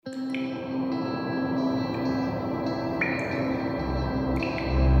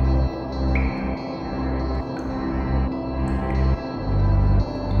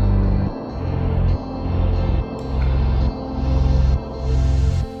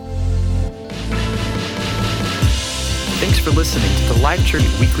for listening to the Life Church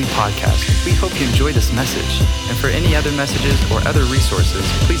Weekly Podcast. We hope you enjoy this message. And for any other messages or other resources,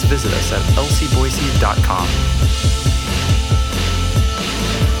 please visit us at lcboise.com.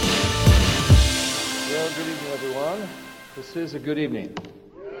 Well, good evening, everyone. This is a good evening.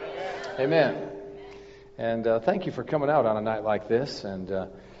 Amen. And thank you for coming out on a night like this. And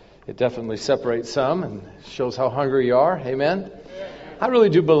it definitely separates some and shows how hungry you are. Amen. I really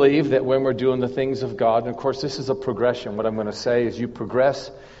do believe that when we're doing the things of God, and of course this is a progression, what I'm going to say is you progress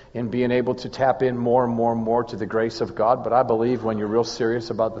in being able to tap in more and more and more to the grace of God. But I believe when you're real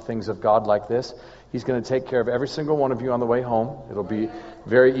serious about the things of God like this, He's going to take care of every single one of you on the way home. It'll be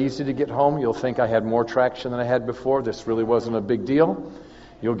very easy to get home. You'll think I had more traction than I had before. This really wasn't a big deal.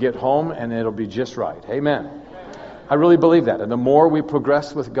 You'll get home and it'll be just right. Amen. I really believe that. And the more we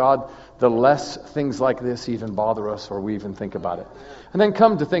progress with God, the less things like this even bother us or we even think about it. And then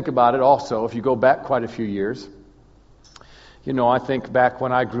come to think about it also, if you go back quite a few years, you know, I think back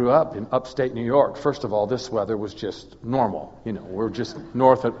when I grew up in upstate New York, first of all, this weather was just normal. You know, we're just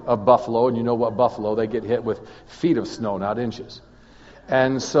north of Buffalo, and you know what Buffalo, they get hit with feet of snow, not inches.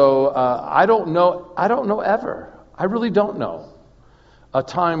 And so I don't know ever, I really don't know, a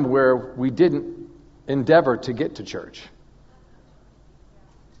time where we didn't endeavor to get to church,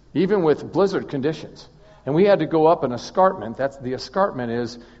 even with blizzard conditions. And we had to go up an escarpment. That's the escarpment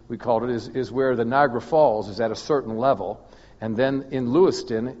is, we called it, is where the Niagara Falls is at a certain level. And then in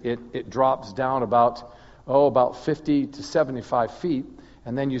Lewiston, it drops down about 50 to 75 feet.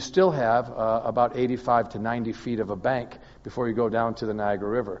 And then you still have about 85 to 90 feet of a bank before you go down to the Niagara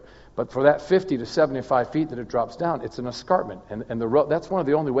River. But for that 50 to 75 feet that it drops down, it's an escarpment. And the road, that's one of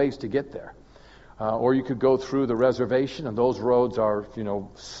the only ways to get there. Or you could go through the reservation, and those roads are, you know,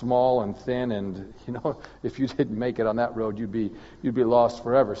 small and thin, and you know, if you didn't make it on that road, you'd be lost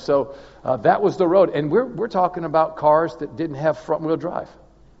forever. So that was the road, and we're talking about cars that didn't have front wheel drive,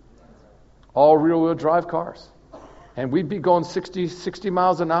 all rear wheel drive cars, and we'd be going 60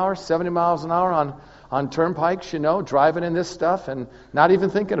 miles an hour, 70 miles an hour on turnpikes, you know, driving in this stuff and not even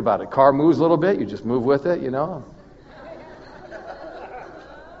thinking about it. Car moves a little bit, you just move with it, you know.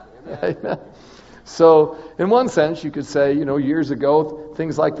 Amen. So, in one sense, you could say, you know, years ago,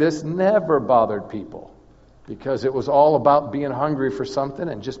 things like this never bothered people because it was all about being hungry for something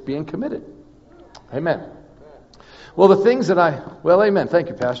and just being committed. Amen. Well, the things that amen. Thank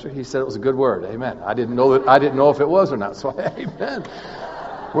you, Pastor. He said it was a good word. Amen. I didn't know if it was or not. So, amen.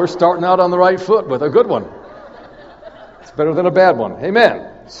 We're starting out on the right foot with a good one. It's better than a bad one.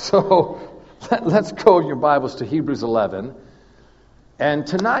 Amen. So, let's go in your Bibles to Hebrews 11. And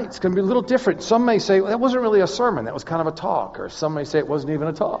tonight it's going to be a little different. Some may say, well, that wasn't really a sermon, that was kind of a talk. Or some may say it wasn't even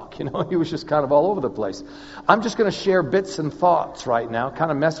a talk. You know, he was just kind of all over the place. I'm just going to share bits and thoughts right now,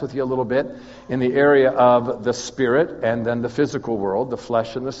 kind of mess with you a little bit in the area of the spirit and then the physical world, the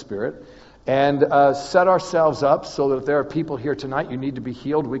flesh and the spirit. And set ourselves up so that if there are people here tonight, you need to be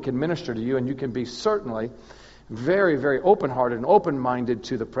healed, we can minister to you, and you can be certainly very, very open-hearted and open-minded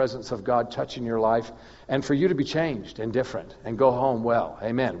to the presence of God touching your life, and for you to be changed and different and go home well,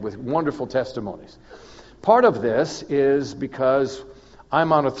 amen, with wonderful testimonies. Part of this is because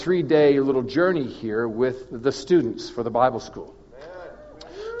I'm on a 3-day little journey here with the students for the Bible school.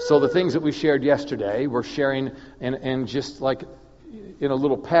 So the things that we shared yesterday, we're sharing and just like in a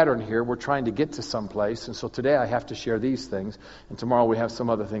little pattern here, we're trying to get to some place. And so today I have to share these things, and tomorrow we have some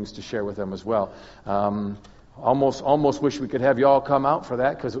other things to share with them as well. Almost wish we could have you all come out for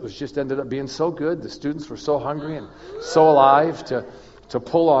that, because it was just ended up being so good. The students were so hungry and so alive to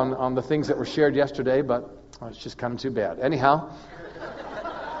pull on the things that were shared yesterday, but it's just kind of too bad. Anyhow,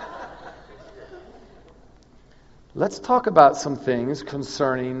 let's talk about some things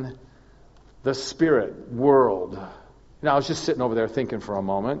concerning the spirit world. Now, I was just sitting over there thinking for a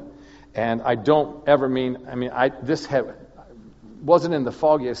moment, and I don't ever wasn't in the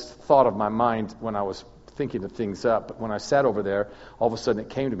foggiest thought of my mind when I was thinking of things up, but when I sat over there, all of a sudden it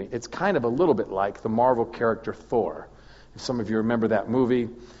came to me. It's kind of a little bit like the Marvel character Thor. If some of you remember that movie,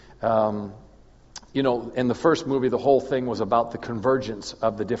 you know, in the first movie, the whole thing was about the convergence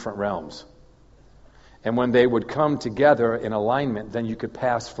of the different realms. And when they would come together in alignment, then you could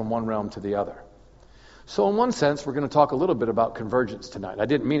pass from one realm to the other. So in one sense, we're going to talk a little bit about convergence tonight. I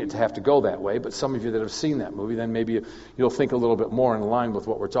didn't mean it to have to go that way, but some of you that have seen that movie, then maybe you'll think a little bit more in line with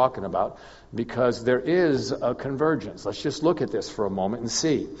what we're talking about, because there is a convergence. Let's just look at this for a moment and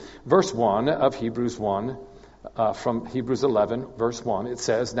see. Verse 1 of Hebrews 1, from Hebrews 11, verse 1, it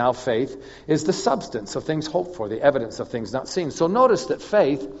says, "Now faith is the substance of things hoped for, the evidence of things not seen." So notice that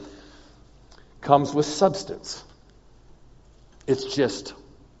faith comes with substance. It's just,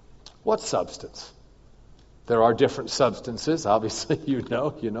 what substance? There are different substances. Obviously, you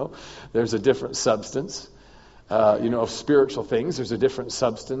know, there's a different substance, of spiritual things. There's a different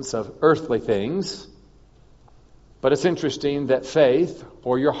substance of earthly things. But it's interesting that faith,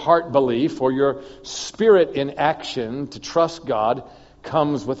 or your heart belief, or your spirit in action to trust God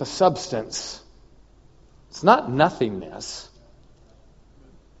comes with a substance. It's not nothingness.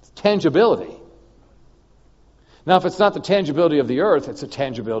 It's tangibility. Now, if it's not the tangibility of the earth, it's a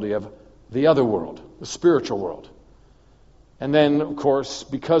tangibility of the other world, the spiritual world. And then, of course,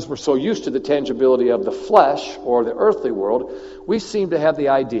 because we're so used to the tangibility of the flesh or the earthly world, we seem to have the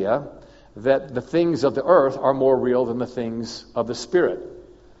idea that the things of the earth are more real than the things of the spirit.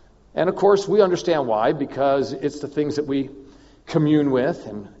 And of course, we understand why, because it's the things that we commune with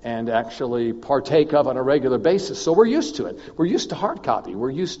and actually partake of on a regular basis. So we're used to it. We're used to hard copy.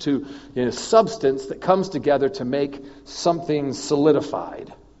 We're used to substance that comes together to make something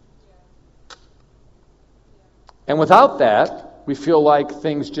solidified. And without that, we feel like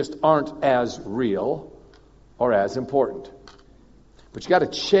things just aren't as real or as important. But you got to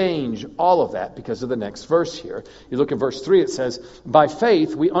change all of that because of the next verse here. You look at verse 3, it says, "By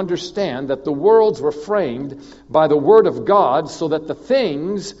faith we understand that the worlds were framed by the word of God, so that the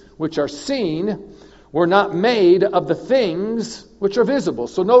things which are seen were not made of the things which are visible."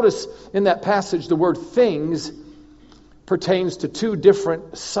 So notice in that passage the word things pertains to two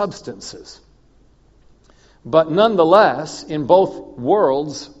different substances. But nonetheless, in both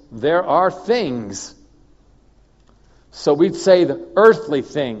worlds, there are things. So we'd say the earthly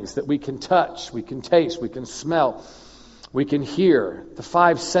things that we can touch, we can taste, we can smell, we can hear, the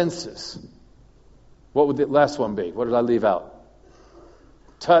five senses. What would the last one be? What did I leave out?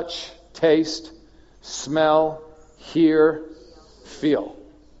 Touch, taste, smell, hear, feel.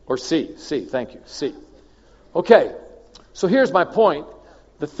 Or see. See, thank you. See. Okay, so here's my point.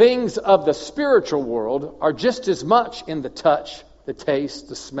 The things of the spiritual world are just as much in the touch, the taste,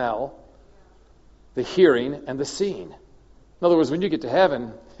 the smell, the hearing, and the seeing. In other words, when you get to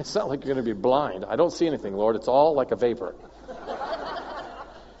heaven, it's not like you're going to be blind. I don't see anything, Lord. It's all like a vapor.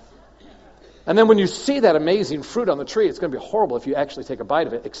 And then when you see that amazing fruit on the tree, it's going to be horrible if you actually take a bite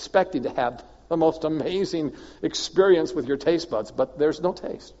of it, expecting to have the most amazing experience with your taste buds, but there's no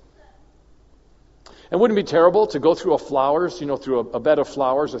taste. And wouldn't it be terrible to go through through a bed of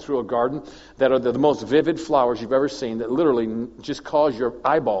flowers or through a garden that are the most vivid flowers you've ever seen that literally just cause your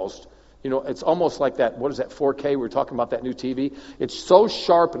eyeballs. It's almost like that, what is that, 4K? We were talking about that new TV. It's so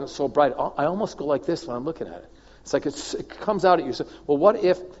sharp and it's so bright. I almost go like this when I'm looking at it. It's like it comes out at you. So, well, what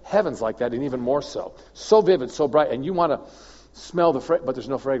if heaven's like that and even more so? So vivid, so bright, and you want to smell but there's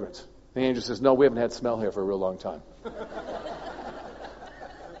no fragrance. The angel says, no, we haven't had smell here for a real long time.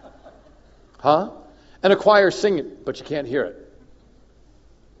 Huh? And a choir singing, but you can't hear it.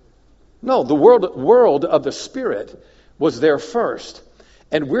 No, the world of the Spirit was there first.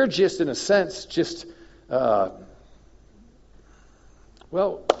 And we're just, in a sense,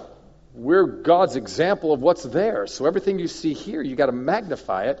 we're God's example of what's there. So everything you see here, you got to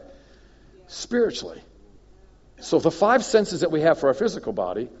magnify it spiritually. So the five senses that we have for our physical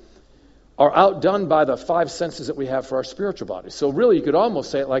body are outdone by the five senses that we have for our spiritual body. So really, you could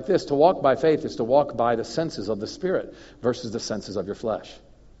almost say it like this: to walk by faith is to walk by the senses of the Spirit versus the senses of your flesh.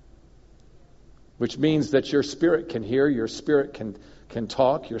 Which means that your spirit can hear, your spirit can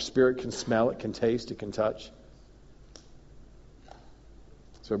talk, your spirit can smell, it can taste, it can touch.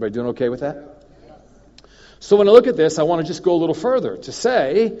 So everybody doing okay with that? So when I look at this, I want to just go a little further to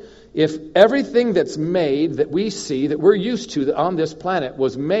say, if everything that's made, that we see, that we're used to on this planet,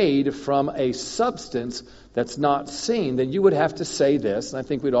 was made from a substance that's not seen, then you would have to say this, and I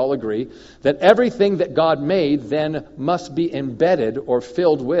think we'd all agree, that everything that God made then must be embedded or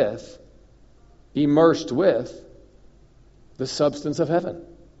filled with, immersed with, the substance of heaven.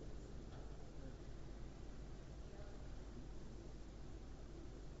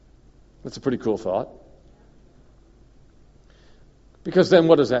 That's a pretty cool thought. Because then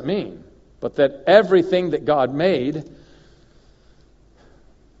what does that mean? But that everything that God made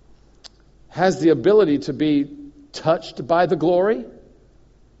has the ability to be touched by the glory,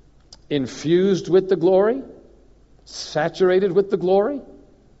 infused with the glory, saturated with the glory.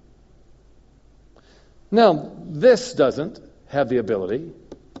 Now, this doesn't have the ability.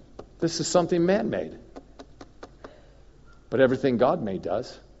 This is something man-made. But everything God made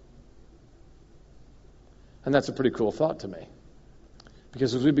does. And that's a pretty cool thought to me.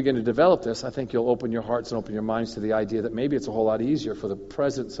 Because as we begin to develop this, I think you'll open your hearts and open your minds to the idea that maybe it's a whole lot easier for the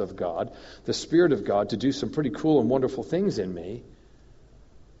presence of God, the Spirit of God, to do some pretty cool and wonderful things in me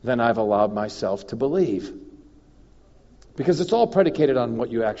than I've allowed myself to believe. Because it's all predicated on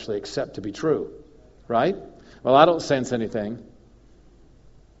what you actually accept to be true. Right? Well, I don't sense anything.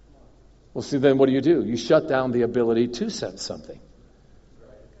 Well, see, then what do? You shut down the ability to sense something.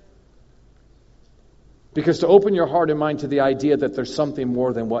 Because to open your heart and mind to the idea that there's something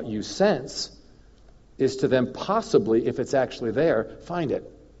more than what you sense is to then possibly, if it's actually there, find it.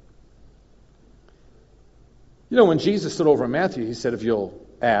 You know, when Jesus stood over in Matthew, he said, if you'll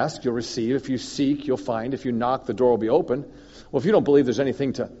ask, you'll receive. If you seek, you'll find. If you knock, the door will be open. Well, if you don't believe there's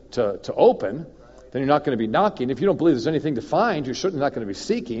anything to open, then you're not going to be knocking. If you don't believe there's anything to find, you're certainly not going to be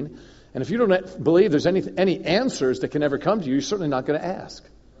seeking. And if you don't believe there's any answers that can ever come to you, you're certainly not going to ask.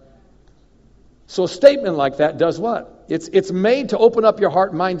 So a statement like that does what? It's made to open up your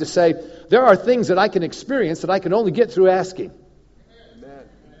heart and mind to say, there are things that I can experience that I can only get through asking. Amen.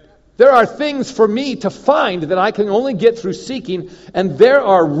 There are things for me to find that I can only get through seeking, and there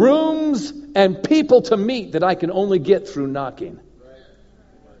are rooms and people to meet that I can only get through knocking.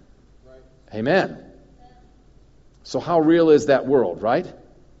 Amen. So how real is that world, right?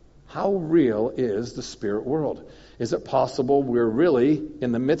 How real is the spirit world? Is it possible we're really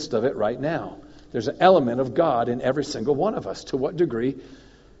in the midst of it right now? There's an element of God in every single one of us. To what degree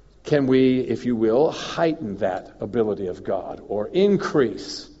can we, if you will, heighten that ability of God or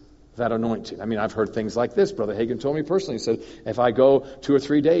increase that anointing? I mean, I've heard things like this. Brother Hagin told me personally, he said, if I go 2 or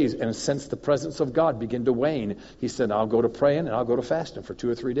 3 days and sense the presence of God begin to wane, he said, I'll go to praying and I'll go to fasting for 2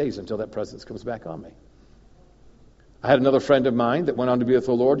 or 3 days until that presence comes back on me. I had another friend of mine that went on to be with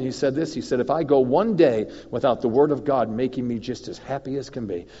the Lord, and he said this. He said, if I go 1 day without the Word of God making me just as happy as can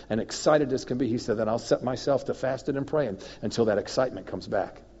be and excited as can be, he said, then I'll set myself to fasting and praying until that excitement comes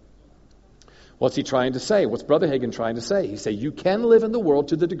back. What's he trying to say? What's Brother Hagin trying to say? He said, you can live in the world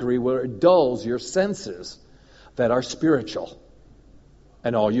to the degree where it dulls your senses that are spiritual.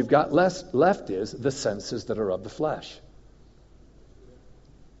 And all you've got left is the senses that are of the flesh.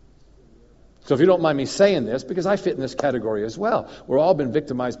 So if you don't mind me saying this, because I fit in this category as well. We're all been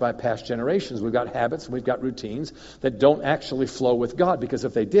victimized by past generations. We've got habits, we've got routines that don't actually flow with God, because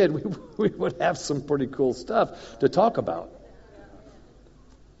if they did, we would have some pretty cool stuff to talk about.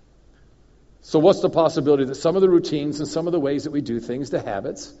 So what's the possibility that some of the routines and some of the ways that we do things, the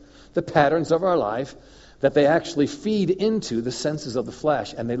habits, the patterns of our life, that they actually feed into the senses of the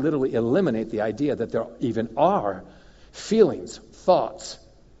flesh, and they literally eliminate the idea that there even are feelings, thoughts,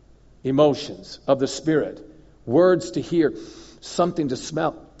 emotions of the Spirit, words to hear, something to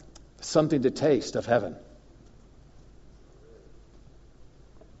smell, something to taste of heaven.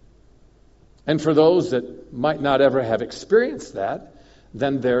 And for those that might not ever have experienced that,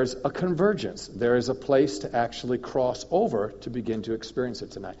 then there's a convergence. There is a place to actually cross over to begin to experience it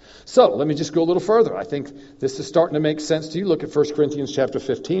tonight. So let me just go a little further. I think this is starting to make sense to you. Look at 1 Corinthians chapter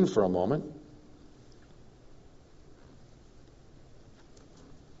 15 for a moment.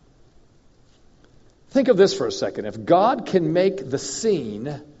 Think of this for a second. If God can make the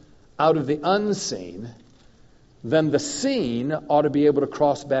seen out of the unseen, then the seen ought to be able to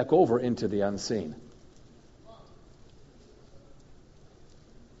cross back over into the unseen.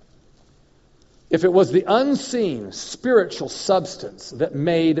 If it was the unseen spiritual substance that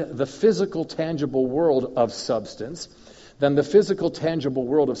made the physical tangible world of substance, then the physical tangible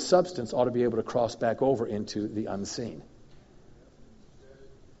world of substance ought to be able to cross back over into the unseen.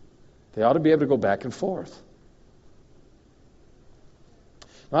 They ought to be able to go back and forth.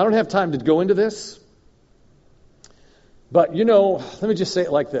 Now, I don't have time to go into this, but let me just say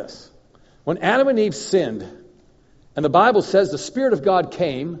it like this. When Adam and Eve sinned, and the Bible says the Spirit of God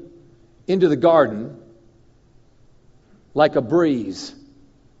came into the garden like a breeze,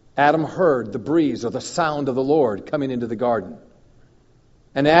 Adam heard the breeze or the sound of the Lord coming into the garden.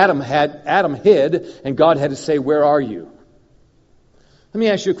 And Adam hid, and God had to say, "Where are you?" Let me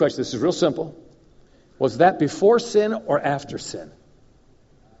ask you a question. This is real simple. Was that before sin or after sin?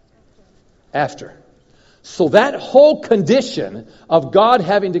 After. So that whole condition of God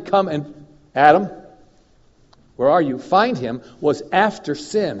having to come and, Adam, where are you? Find him, was after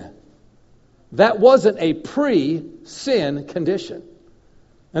sin. That wasn't a pre-sin condition.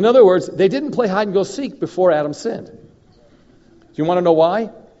 In other words, they didn't play hide and go seek before Adam sinned. Do you want to know why?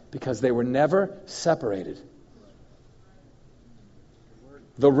 Because they were never separated.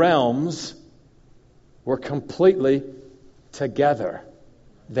 The realms were completely together.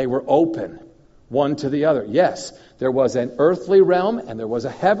 They were open, one to the other. Yes, there was an earthly realm and there was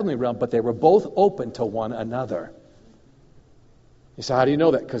a heavenly realm, but they were both open to one another. You say, how do you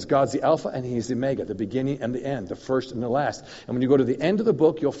know that? Because God's the Alpha and He's the Omega, the beginning and the end, the first and the last. And when you go to the end of the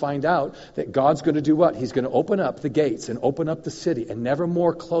book, you'll find out that God's going to do what? He's going to open up the gates and open up the city and never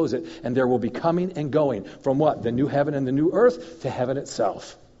more close it. And there will be coming and going from what? The new heaven and the new earth to heaven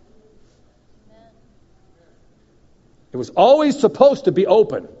itself. It was always supposed to be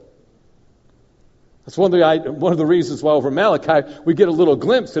open. That's one of the reasons why over Malachi we get a little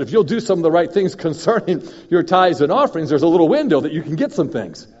glimpse that if you'll do some of the right things concerning your tithes and offerings, there's a little window that you can get some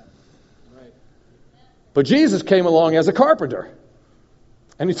things. But Jesus came along as a carpenter,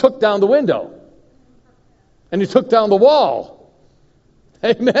 and he took down the window, and he took down the wall.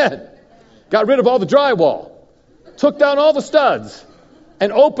 Amen. Got rid of all the drywall, took down all the studs,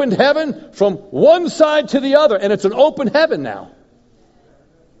 and opened heaven from one side to the other, and it's an open heaven now.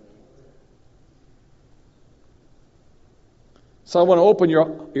 So I want to open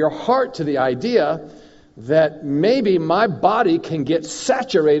your heart to the idea that maybe my body can get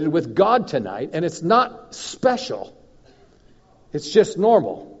saturated with God tonight, and it's not special. It's just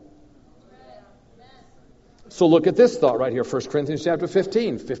normal. So look at this thought right here, 1 Corinthians chapter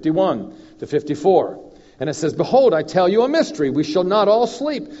 15, 51 to 54. And it says, "Behold, I tell you a mystery. We shall not all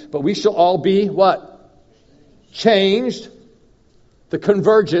sleep, but we shall all be" what? Changed. The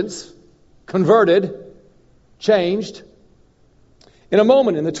convergence. Converted. Changed. "In a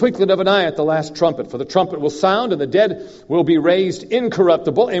moment, in the twinkling of an eye, at the last trumpet. For the trumpet will sound, and the dead will be raised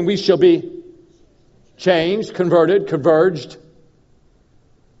incorruptible, and we shall be changed, converted, converged.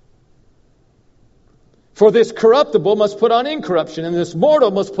 For this corruptible must put on incorruption, and this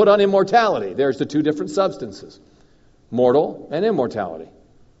mortal must put on immortality." There's the two different substances. Mortal and immortality.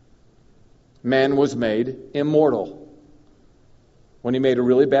 Man was made immortal. When he made a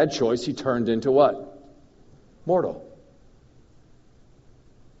really bad choice, he turned into what? Mortal.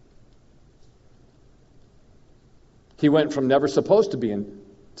 He went from never supposed to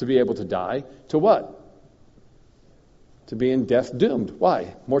be able to die to what? To being death doomed.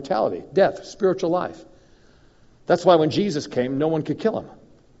 Why? Mortality, death, spiritual life. That's why when Jesus came, no one could kill him.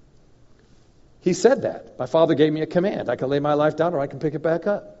 He said that. "My Father gave me a command. I can lay my life down or I can pick it back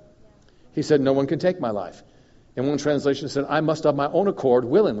up." He said, "No one can take my life." In one translation it said, "I must of my own accord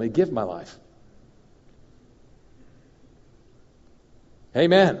willingly give my life."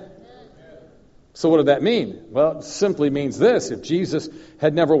 Amen. So what did that mean? Well, it simply means this. If Jesus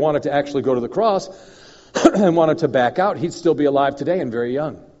had never wanted to actually go to the cross and wanted to back out, he'd still be alive today and very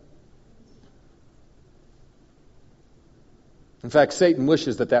young. In fact, Satan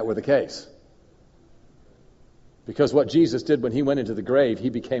wishes that that were the case. Because what Jesus did when he went into the grave, he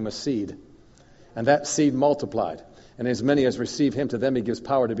became a seed. And that seed multiplied. And as many as receive him, to them he gives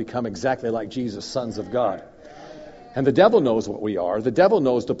power to become exactly like Jesus, sons of God. And the devil knows what we are. The devil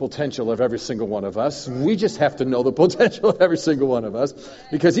knows the potential of every single one of us. We just have to know the potential of every single one of us,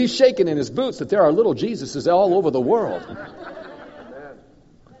 because he's shaking in his boots that there are little Jesuses all over the world.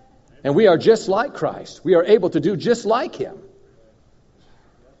 And we are just like Christ. We are able to do just like him.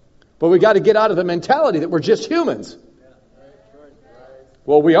 But we got to get out of the mentality that we're just humans.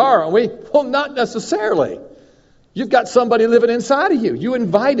 Well, we are, aren't we? Well, not necessarily. You've got somebody living inside of you. You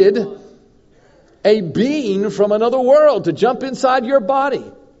invited a being from another world to jump inside your body,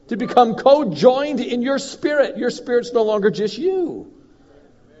 to become co-joined in your spirit. Your spirit's no longer just you.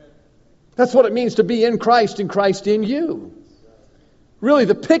 That's what it means to be in Christ and Christ in you. Really,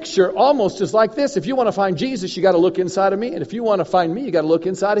 the picture almost is like this. If you want to find Jesus, you got to look inside of me. And if you want to find me, you got to look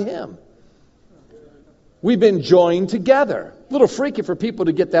inside of him. We've been joined together. A little freaky for people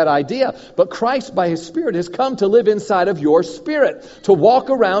to get that idea. But Christ, by his Spirit, has come to live inside of your spirit, to walk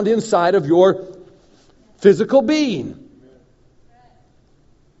around inside of your physical being.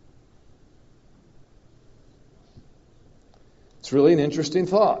 It's really an interesting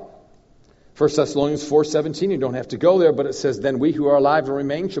thought. 1 Thessalonians 4:17, you don't have to go there, but it says, "Then we who are alive and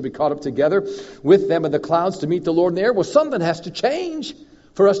remain shall be caught up together with them in the clouds to meet the Lord in the air." Well, something has to change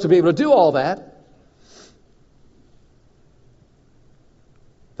for us to be able to do all that.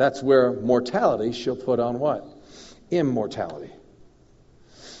 That's where mortality shall put on what? Immortality.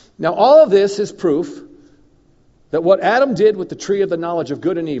 Now, all of this is proof that what Adam did with the tree of the knowledge of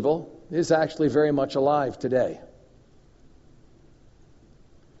good and evil is actually very much alive today.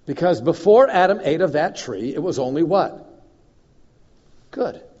 Because before Adam ate of that tree, it was only what?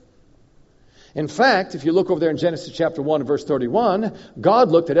 Good. In fact, if you look over there in Genesis chapter 1 verse 31, God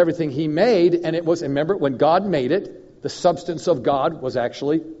looked at everything he made, and it was, remember, when God made it, the substance of God was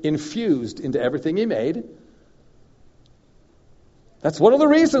actually infused into everything he made. That's one of the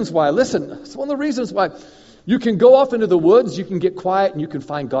reasons why, listen, that's one of the reasons why you can go off into the woods, you can get quiet, and you can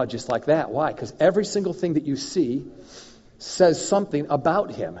find God just like that. Why? Because every single thing that you see says something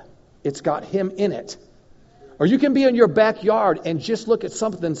about him. It's got him in it. Or you can be in your backyard and just look at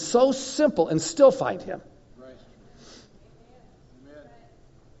something so simple and still find him.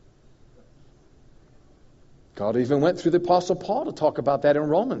 God even went through the Apostle Paul to talk about that in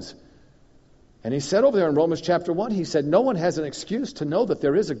Romans. And he said over there in Romans chapter 1, he said, no one has an excuse to know that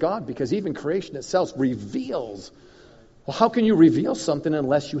there is a God because even creation itself reveals. Well, how can you reveal something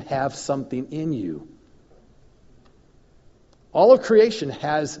unless you have something in you? All of creation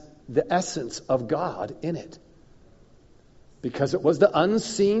has the essence of God in it. Because it was the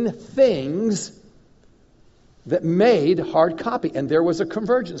unseen things that made hard copy. And there was a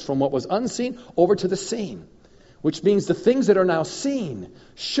convergence from what was unseen over to the seen. Which means the things that are now seen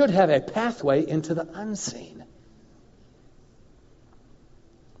should have a pathway into the unseen.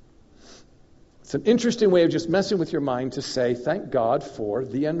 It's an interesting way of just messing with your mind to say, thank God for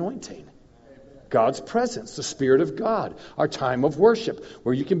the anointing. God's presence, the Spirit of God, our time of worship,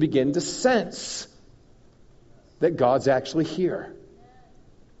 where you can begin to sense that God's actually here.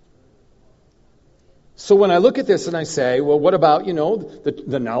 So when I look at this and I say, well, what about,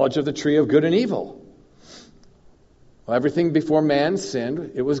 the knowledge of the tree of good and evil? Well, everything before man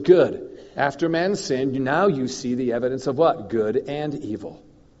sinned, it was good. After man sinned, now you see the evidence of what? Good and evil.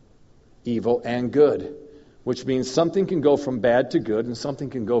 Evil and good. Which means something can go from bad to good and something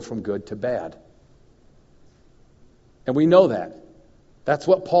can go from good to bad. And we know that. That's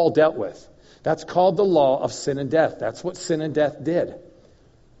what Paul dealt with. That's called the law of sin and death. That's what sin and death did.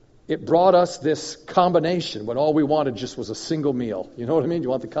 It brought us this combination when all we wanted just was a single meal. You know what I mean? You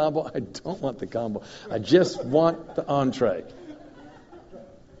want the combo? I don't want the combo. I just want the entree.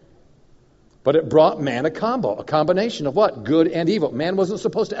 But it brought man a combo, a combination of what? Good and evil. Man wasn't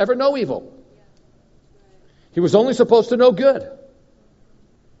supposed to ever know evil. He was only supposed to know good.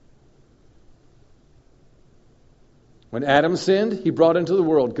 When Adam sinned, he brought into the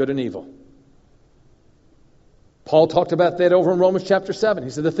world good and evil. Paul talked about that over in Romans chapter 7. He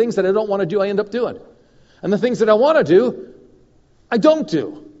said, the things that I don't want to do, I end up doing. And the things that I want to do, I don't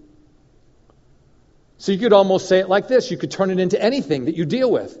do. So you could almost say it like this. You could turn it into anything that you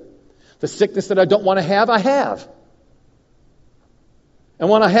deal with. The sickness that I don't want to have, I have. And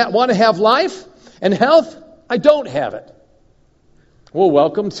when I want to have life and health, I don't have it. Well,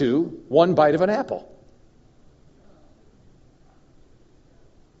 welcome to one bite of an apple.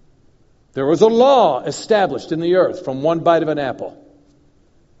 There was a law established in the earth from one bite of an apple.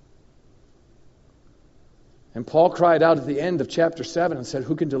 And Paul cried out at the end of chapter 7 and said,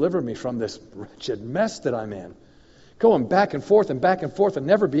 who can deliver me from this wretched mess that I'm in? Going back and forth and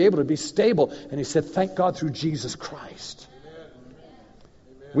never be able to be stable. And he said, thank God through Jesus Christ.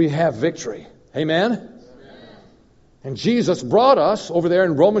 Amen. We have victory. Amen? Amen? And Jesus brought us, over there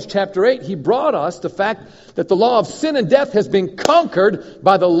in Romans chapter 8, he brought us the fact that the law of sin and death has been conquered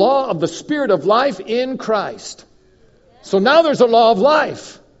by the law of the Spirit of life in Christ. So now there's a law of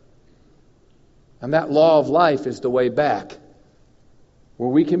life. And that law of life is the way back, where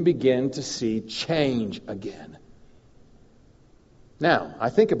we can begin to see change again. Now, I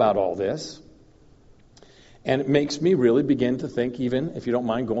think about all this, and it makes me really begin to think, even if you don't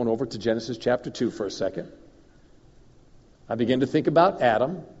mind going over to Genesis chapter 2 for a second. I begin to think about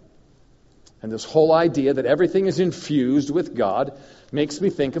Adam, and this whole idea that everything is infused with God makes me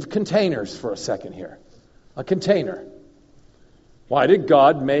think of containers for a second here. A container. Why did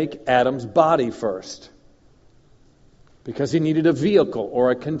God make Adam's body first? Because he needed a vehicle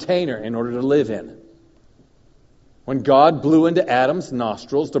or a container in order to live in. When God blew into Adam's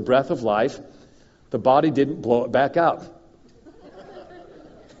nostrils the breath of life, the body didn't blow it back out.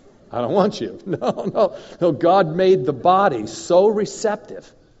 I don't want you. No. God made the body so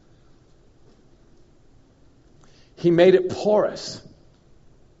receptive. He made it porous.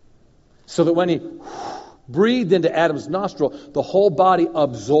 So that when he breathed into Adam's nostril, the whole body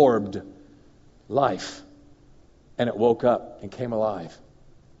absorbed life. And it woke up and came alive.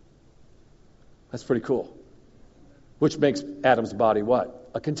 That's pretty cool. Which makes Adam's body what?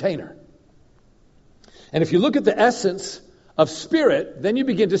 A container. And if you look at the essence of spirit, then you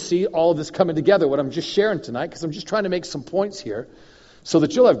begin to see all of this coming together, what I'm just sharing tonight, because I'm just trying to make some points here so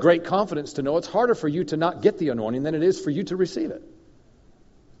that you'll have great confidence to know it's harder for you to not get the anointing than it is for you to receive it.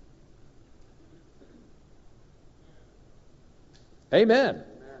 Amen.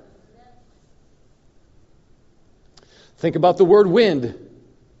 Think about the word wind.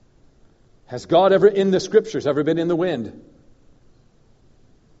 Has God ever in the scriptures ever been in the wind?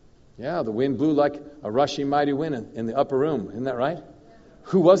 Yeah, the wind blew like a rushing mighty wind in the upper room. Isn't that right?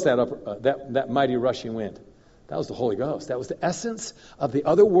 Who was that that mighty rushing wind? That was the Holy Ghost. That was the essence of the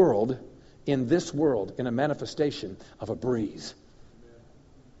other world in this world, in a manifestation of a breeze.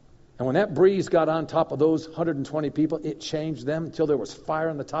 And when that breeze got on top of those 120 people, it changed them until there was fire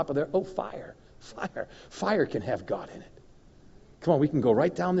on the top of their... Oh, fire. Fire can have God in it. Come on, we can go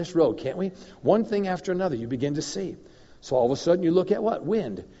right down this road, can't we? One thing after another you begin to see. So all of a sudden you look at what?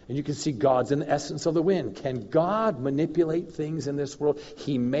 Wind. And you can see God's in the essence of the wind. Can God manipulate things in this world?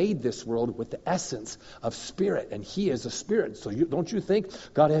 He made this world with the essence of spirit, and He is a spirit. So don't you think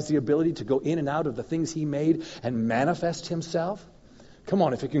God has the ability to go in and out of the things He made and manifest Himself? Come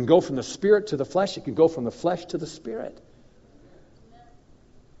on, if it can go from the spirit to the flesh, it can go from the flesh to the spirit.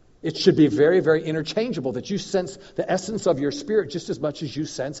 It should be very, very interchangeable, that you sense the essence of your spirit just as much as you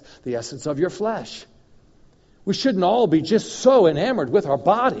sense the essence of your flesh. We shouldn't all be just so enamored with our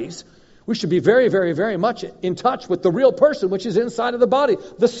bodies. We should be very, very, very much in touch with the real person, which is inside of the body,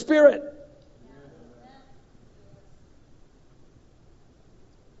 the spirit.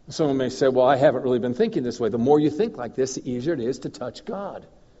 Someone may say, well, I haven't really been thinking this way. The more you think like this, the easier it is to touch God.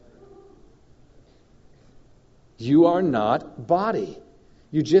 You are not body.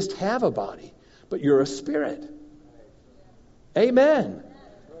 You just have a body, but you're a spirit. Amen.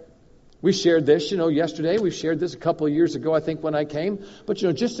 We shared this, yesterday. We shared this a couple of years ago, I think, when I came. But,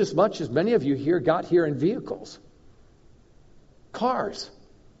 just as much as many of you here got here in vehicles, cars,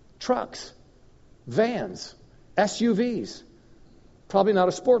 trucks, vans, SUVs. Probably not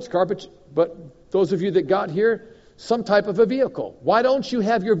a sports car, but those of you that got here, some type of a vehicle. Why don't you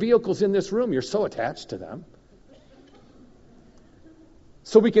have your vehicles in this room? You're so attached to them.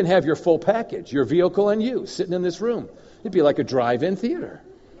 So we can have your full package, your vehicle and you, sitting in this room. It'd be like a drive-in theater.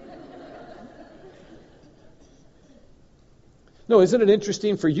 No, isn't it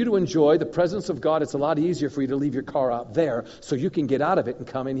interesting for you to enjoy the presence of God? It's a lot easier for you to leave your car out there so you can get out of it and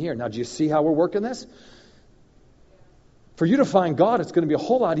come in here. Now, do you see how we're working this? For you to find God, it's going to be a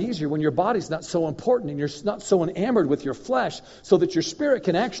whole lot easier when your body's not so important and you're not so enamored with your flesh, so that your spirit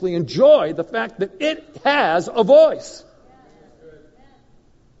can actually enjoy the fact that it has a voice.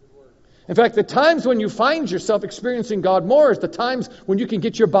 In fact, the times when you find yourself experiencing God more is the times when you can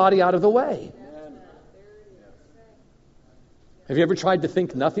get your body out of the way. Have you ever tried to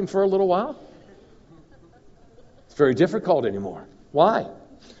think nothing for a little while? It's very difficult anymore. Why?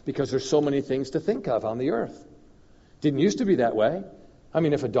 Because there's so many things to think of on the earth. Didn't used to be that way. I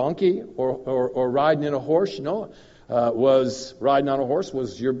mean, if a donkey or riding in a horse, was riding on a horse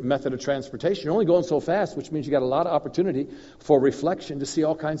was your method of transportation. You're only going so fast, which means you got a lot of opportunity for reflection to see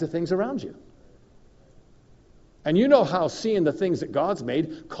all kinds of things around you. And you know how seeing the things that God's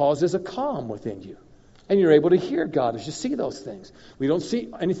made causes a calm within you. And you're able to hear God as you see those things. We don't see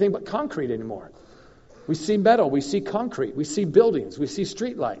anything but concrete anymore. We see metal, we see concrete, we see buildings, we see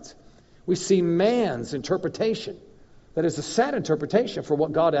streetlights. We see man's interpretation. That is a sad interpretation for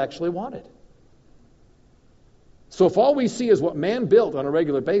what God actually wanted. So if all we see is what man built on a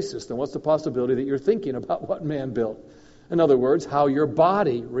regular basis, then what's the possibility that you're thinking about what man built? In other words, how your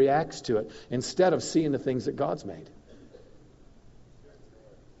body reacts to it, instead of seeing the things that God's made.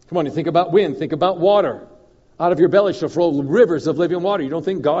 Come on, you think about wind, think about water. Out of your belly shall flow rivers of living water. You don't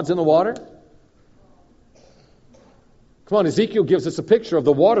think God's in the water? Come on, Ezekiel gives us a picture of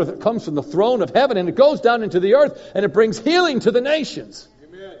the water that comes from the throne of heaven, and it goes down into the earth, and it brings healing to the nations.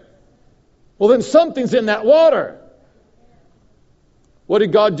 Amen. Well, then something's in that water. What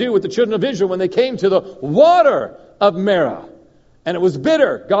did God do with the children of Israel when they came to the water of Merah? And it was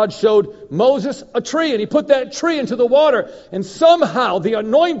bitter. God showed Moses a tree, and he put that tree into the water, and somehow the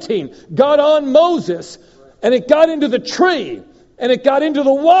anointing got on Moses, and it got into the tree, and it got into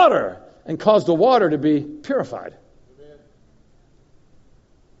the water, and caused the water to be purified.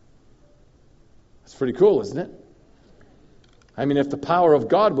 That's pretty cool, isn't it? I mean, if the power of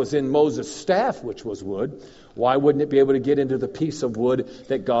God was in Moses' staff, which was wood, why wouldn't it be able to get into the piece of wood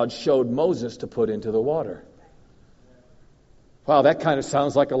that God showed Moses to put into the water? Wow, that kind of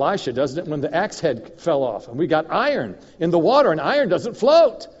sounds like Elisha, doesn't it? When the axe head fell off and we got iron in the water, and iron doesn't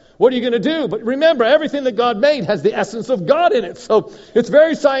float. What are you going to do? But remember, everything that God made has the essence of God in it. So it's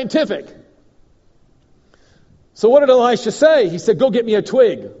very scientific. So what did Elisha say? He said, go get me a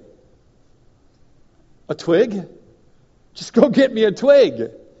twig. A twig? Just go get me a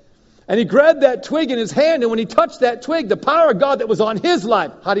twig. And he grabbed that twig in his hand, and when he touched that twig, the power of God that was on his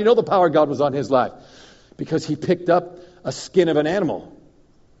life. How do you know the power of God was on his life? Because he picked up a skin of an animal.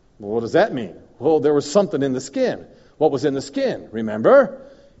 Well, what does that mean? Well, there was something in the skin. What was in the skin? Remember?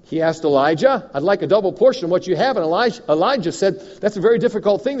 He asked Elijah, I'd like a double portion of what you have. And Elijah said, that's a very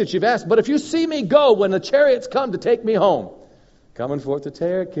difficult thing that you've asked. But if you see me go when the chariots come to take me home. Coming forth to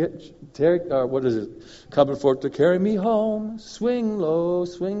coming forth to carry me home. Swing low,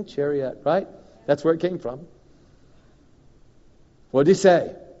 swing chariot. Right? That's where it came from. What did he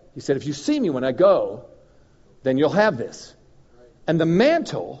say? He said, if you see me when I go, then you'll have this. And the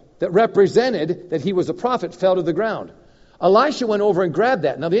mantle that represented that he was a prophet fell to the ground. Elisha went over and grabbed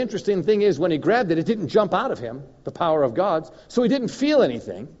that. Now, the interesting thing is, when he grabbed it, it didn't jump out of him, the power of God's, so he didn't feel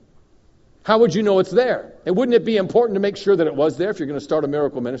anything. How would you know it's there? And wouldn't it be important to make sure that it was there if you're going to start a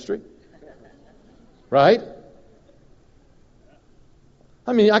miracle ministry? Right?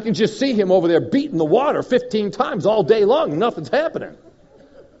 I mean, I can just see him over there beating the water 15 times all day long and nothing's happening.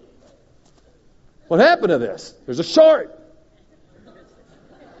 What happened to this? There's a short.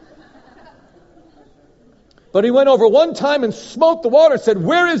 But he went over one time and smote the water and said,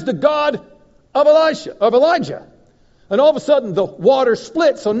 "Where is the God of Elijah?" And all of a sudden the water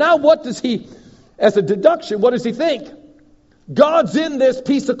split. So now what does he, as a deduction, what does he think? God's in this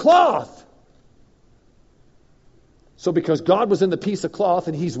piece of cloth. So because God was in the piece of cloth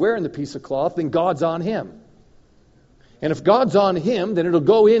and he's wearing the piece of cloth, then God's on him. And if God's on him, then it'll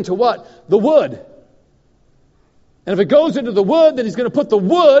go into what? The wood. And if it goes into the wood, then he's going to put the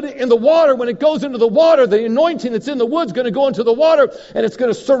wood in the water. When it goes into the water, the anointing that's in the wood is going to go into the water, and it's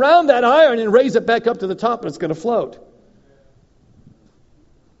going to surround that iron and raise it back up to the top, and it's going to float.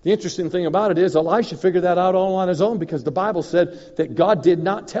 The interesting thing about it is Elisha figured that out all on his own, because the Bible said that God did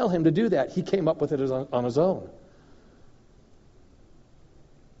not tell him to do that. He came up with it on his own.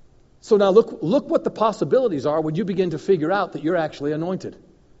 So now look what the possibilities are when you begin to figure out that you're actually anointed.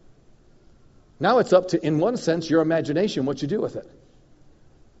 Now it's up to, in one sense, your imagination, what you do with it.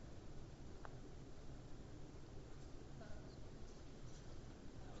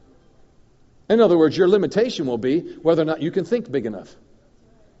 In other words, your limitation will be whether or not you can think big enough.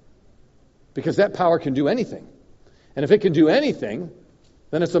 Because that power can do anything. And if it can do anything,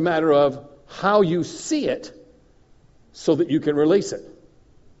 then it's a matter of how you see it so that you can release it.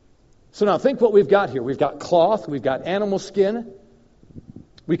 So now think what we've got here. We've got cloth, we've got animal skin.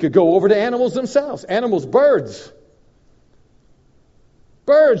 We could go over to animals themselves. Animals, birds.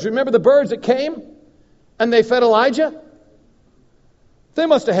 Birds, remember the birds that came and they fed Elijah? They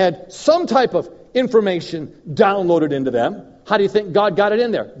must have had some type of information downloaded into them. How do you think God got it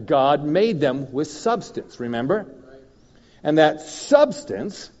in there? God made them with substance, remember? And that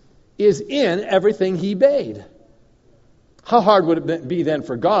substance is in everything he made. How hard would it be then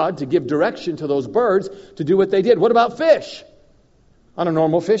for God to give direction to those birds to do what they did? What about fish? On a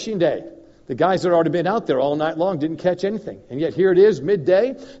normal fishing day, the guys that had already been out there all night long didn't catch anything. And yet here it is,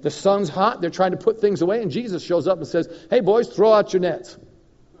 midday, the sun's hot, they're trying to put things away, and Jesus shows up and says, "Hey boys, throw out your nets."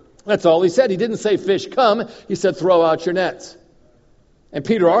 That's all he said. He didn't say, "Fish, come." He said, "Throw out your nets." And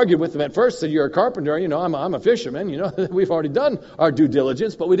Peter argued with him at first, said, "You're a carpenter, I'm a fisherman, we've already done our due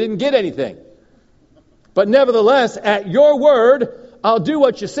diligence, but we didn't get anything. But nevertheless, at your word, I'll do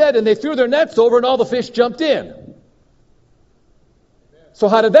what you said." And they threw their nets over and all the fish jumped in. So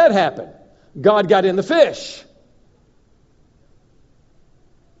how did that happen? God got in the fish.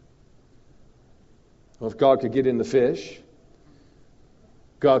 Well, if God could get in the fish,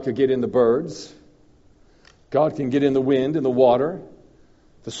 God could get in the birds, God can get in the wind and the water,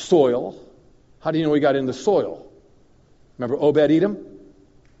 the soil. How do you know he got in the soil? Remember Obed-Edom?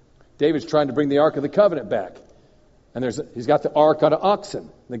 David's trying to bring the Ark of the Covenant back. And he's got the Ark on an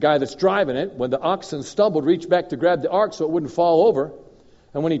oxen. The guy that's driving it, when the oxen stumbled, reached back to grab the Ark so it wouldn't fall over.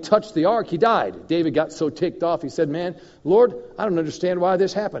 And when he touched the Ark, he died. David got so ticked off, he said, "Man, Lord, I don't understand why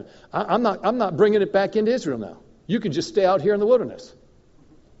this happened. I'm not bringing it back into Israel now. You can just stay out here in the wilderness."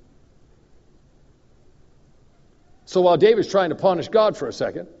 So while David's trying to punish God for a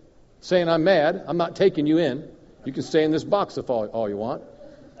second, saying, "I'm mad, I'm not taking you in. You can stay in this box if all you want."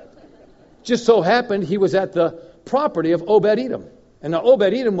 Just so happened he was at the property of Obed-Edom. And now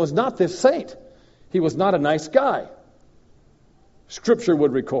Obed-Edom was not this saint. He was not a nice guy. Scripture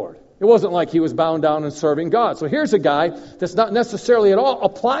would record. It wasn't like he was bound down and serving God. So here's a guy that's not necessarily at all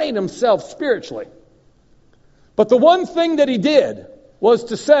applying himself spiritually. But the one thing that he did was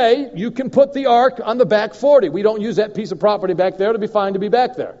to say, "You can put the ark on the back 40. We don't use that piece of property back there. It'll be fine to be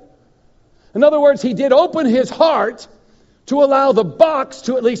back there." In other words, he did open his heart to allow the box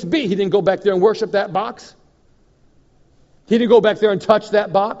to at least be. He didn't go back there and worship that box. He didn't go back there and touch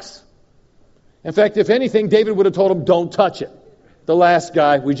that box. In fact, if anything, David would have told him, "Don't touch it. The last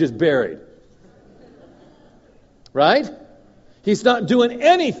guy we just buried." Right? He's not doing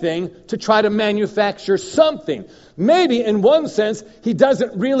anything to try to manufacture something. Maybe in one sense, he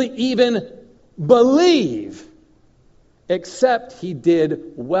doesn't really even believe, except he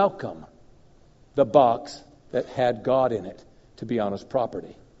did welcome the box that had God in it to be on his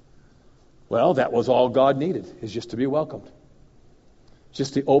property. Well, that was all God needed, is just to be welcomed.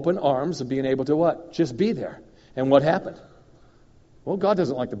 Just the open arms of being able to what? Just be there. And what happened? Well, God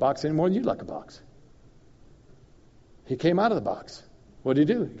doesn't like the box any more than you like a box. He came out of the box. What did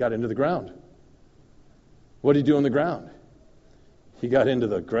he do? He got into the ground. What did he do in the ground? He got into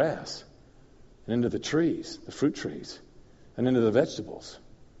the grass and into the trees, the fruit trees, and into the vegetables.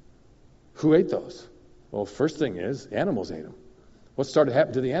 Who ate those? Well, first thing is, animals ate them. What started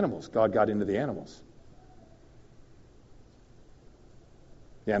happening to the animals? God got into the animals.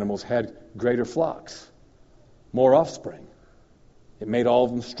 The animals had greater flocks, more offspring. It made all of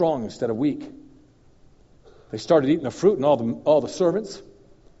them strong instead of weak. They started eating the fruit, and all the servants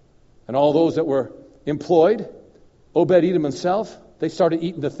and all those that were employed, Obed-Edom himself, they started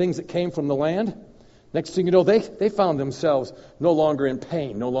eating the things that came from the land. Next thing you know, they found themselves no longer in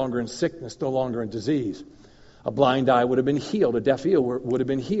pain, no longer in sickness, no longer in disease. A blind eye would have been healed. A deaf ear would have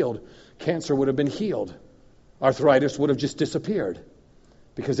been healed. Cancer would have been healed. Arthritis would have just disappeared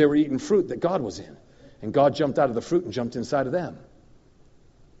because they were eating fruit that God was in. And God jumped out of the fruit and jumped inside of them.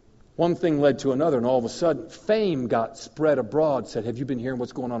 One thing led to another, and all of a sudden, fame got spread abroad. Said, have you been hearing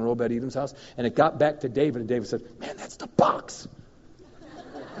what's going on in Obed-Edom's house? And it got back to David, and David said, man, that's the box.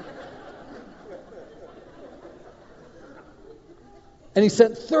 And he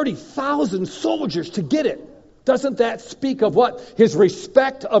sent 30,000 soldiers to get it. Doesn't that speak of what? His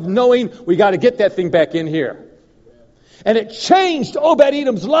respect of knowing we got to get that thing back in here. And it changed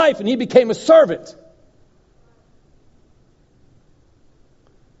Obed-Edom's life, and he became a servant.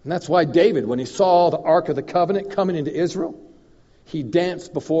 And that's why David, when he saw the Ark of the Covenant coming into Israel, he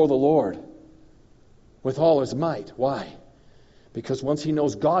danced before the Lord with all his might. Why? Because once he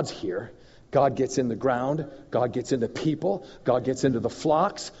knows God's here, God gets in the ground, God gets into people, God gets into the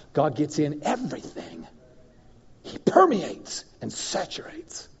flocks, God gets in everything. He permeates and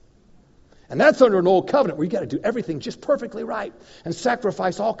saturates. And that's under an old covenant where you got to do everything just perfectly right and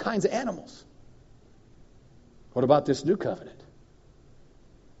sacrifice all kinds of animals. What about this new covenant?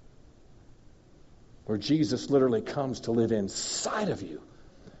 Where Jesus literally comes to live inside of you.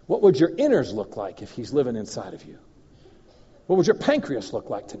 What would your innards look like if he's living inside of you? What would your pancreas look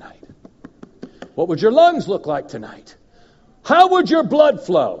like tonight? What would your lungs look like tonight? How would your blood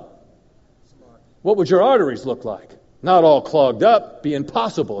flow? What would your arteries look like? Not all clogged up. Be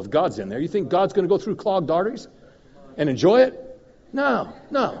impossible if God's in there. You think God's going to go through clogged arteries and enjoy it? No.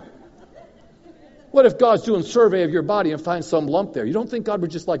 What if God's doing a survey of your body and finds some lump there? You don't think God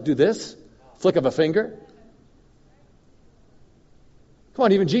would just do this? Flick of a finger? Come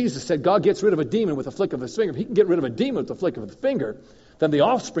on, even Jesus said God gets rid of a demon with a flick of his finger. If he can get rid of a demon with a flick of his finger, then the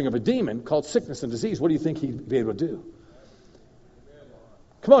offspring of a demon called sickness and disease, what do you think he'd be able to do?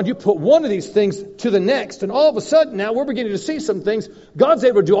 Come on, you put one of these things to the next, and all of a sudden now we're beginning to see some things. God's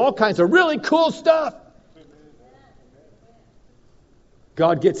able to do all kinds of really cool stuff.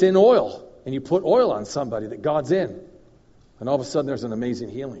 God gets in oil, and you put oil on somebody that God's in, and all of a sudden there's an amazing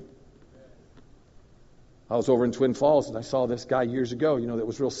healing. I was over in Twin Falls, and I saw this guy years ago, that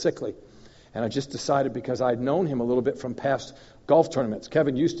was real sickly. And I just decided, because I'd known him a little bit from past golf tournaments.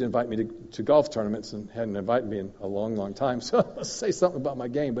 Kevin used to invite me to golf tournaments and hadn't invited me in a long, long time. So I'll say something about my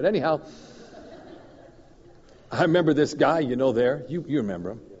game. But anyhow, I remember this guy, there. You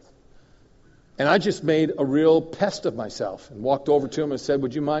remember him. And I just made a real pest of myself and walked over to him and said,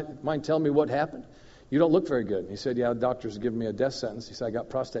 would you mind telling me what happened? You don't look very good. And he said, yeah, the doctor's given me a death sentence. He said, I got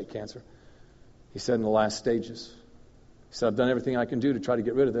prostate cancer. He said, in the last stages. He said, I've done everything I can do to try to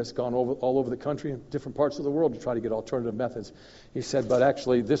get rid of this, gone all over the country and different parts of the world to try to get alternative methods. He said, but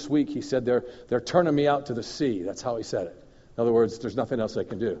actually this week, he said, they're turning me out to the sea. That's how he said it. In other words, there's nothing else I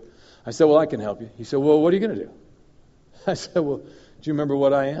can do. I said, well, I can help you. He said, well, what are you going to do? I said, well, do you remember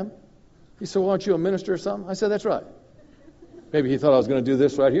what I am? He said, well, aren't you a minister or something? I said, that's right. Maybe he thought I was going to do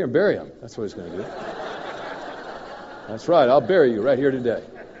this right here and bury him. That's what he's going to do. That's right. I'll bury you right here today.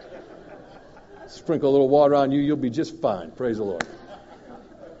 Sprinkle a little water on you, you'll be just fine. Praise the Lord.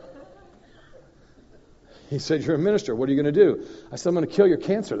 He said, you're a minister. What are you going to do? I said, I'm going to kill your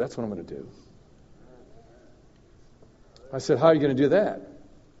cancer. That's what I'm going to do. I said, how are you going to do that?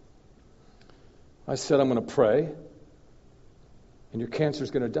 I said, I'm going to pray, and your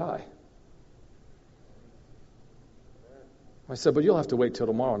cancer's going to die. I said, but you'll have to wait till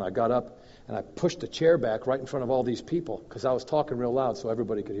tomorrow. And I got up, and I pushed the chair back right in front of all these people because I was talking real loud so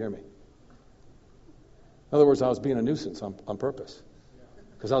everybody could hear me. In other words, I was being a nuisance on purpose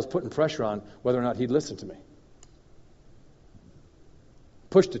because I was putting pressure on whether or not he'd listen to me.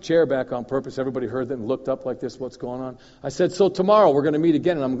 Pushed the chair back on purpose. Everybody heard that and looked up like this, what's going on? I said, so tomorrow we're going to meet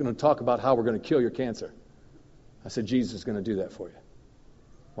again and I'm going to talk about how we're going to kill your cancer. I said, Jesus is going to do that for you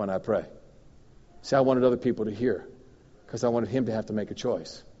when I pray. See, I wanted other people to hear because I wanted him to have to make a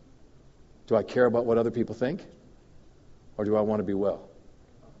choice. Do I care about what other people think or do I want to be well?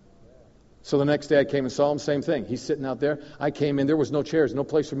 So the next day I came and saw him, same thing. He's sitting out there. I came in, there was no chairs, no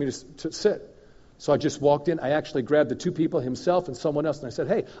place for me to sit. So I just walked in. I actually grabbed the two people, himself and someone else, and I said,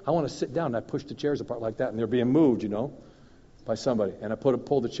 hey, I want to sit down. And I pushed the chairs apart like that, and they're being moved, by somebody. And I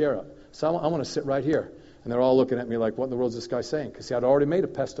pulled the chair up. So I want to sit right here. And they're all looking at me like, what in the world is this guy saying? Because I'd already made a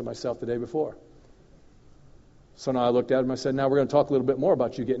pest of myself the day before. So now I looked at him. I said, now we're going to talk a little bit more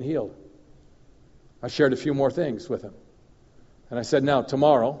about you getting healed. I shared a few more things with him. And I said, now,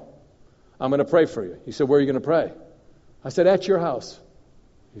 tomorrow, I'm going to pray for you. He said, where are you going to pray? I said, at your house.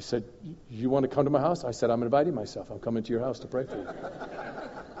 He said, you want to come to my house? I said, I'm inviting myself. I'm coming to your house to pray for you.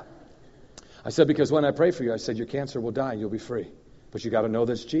 I said, because when I pray for you, I said, your cancer will die and you'll be free. But you got to know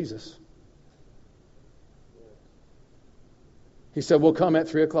that it's Jesus. He said, we'll come at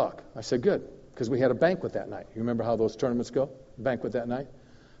 3 o'clock. I said, good, because we had a banquet that night. You remember how those tournaments go? Banquet that night.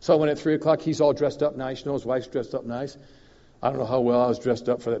 So I went at 3 o'clock. He's all dressed up nice. His wife's dressed up nice. I don't know how well I was dressed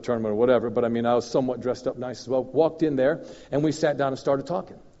up for that tournament or whatever, but I was somewhat dressed up nice as well. Walked in there, and we sat down and started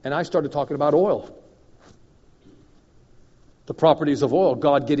talking. And I started talking about oil. The properties of oil,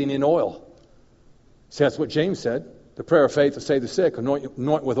 God getting in oil. See, that's what James said. The prayer of faith will save the sick,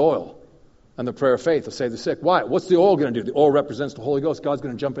 anoint with oil. And the prayer of faith will save the sick. Why? What's the oil going to do? The oil represents the Holy Ghost. God's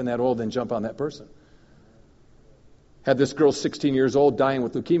going to jump in that oil, then jump on that person. Had this girl 16 years old dying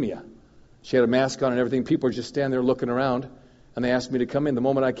with leukemia. She had a mask on and everything. People were just standing there looking around. And they asked me to come in. The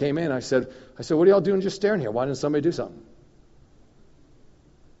moment I came in, I said, what are y'all doing just staring here? Why didn't somebody do something?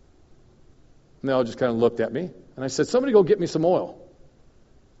 And they all just kind of looked at me. And I said, somebody go get me some oil.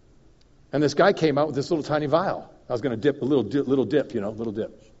 And this guy came out with this little tiny vial. I was going to dip a little dip. And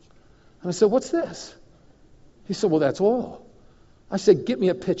I said, what's this? He said, well, that's oil. I said, get me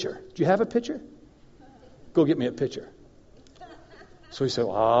a pitcher. Do you have a pitcher? Go get me a pitcher. So he said,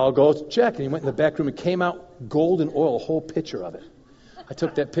 well, I'll go check. And he went in the back room and came out golden oil, a whole pitcher of it. I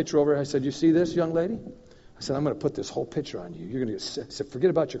took that pitcher over. I said, you see this, young lady? I said, I'm going to put this whole pitcher on you. You're going to get sick. I said, forget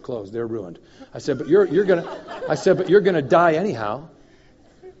about your clothes. They're ruined. I said, but you're going to die anyhow.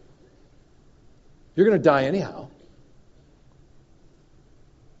 You're going to die anyhow.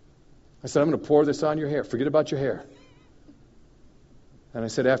 I said, I'm going to pour this on your hair. Forget about your hair. And I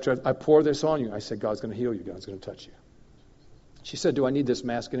said, after I pour this on you, I said, God's going to heal you. God's going to touch you. She said, do I need this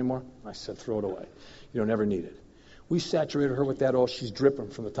mask anymore? I said, throw it away. You don't ever need it. We saturated her with that oil. She's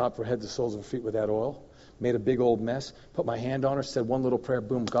dripping from the top of her head to the soles of her feet with that oil. Made a big old mess. Put my hand on her, said one little prayer,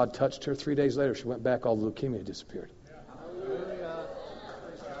 boom, God touched her. 3 days later, she went back, all the leukemia disappeared.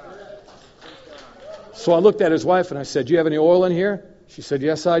 So I looked at his wife and I said, do you have any oil in here? She said,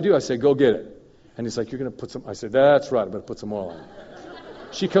 yes, I do. I said, go get it. And he's like, you're going to put some... I said, that's right, I'm going to put some oil on it.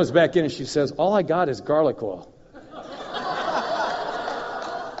 She comes back in and she says, all I got is garlic oil.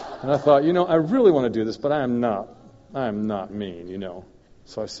 And I thought, I really want to do this, but I am not mean,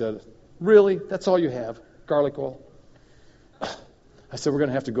 So I said, really? That's all you have? Garlic oil? I said, we're going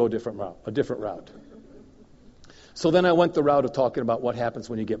to have to go a different route. So then I went the route of talking about what happens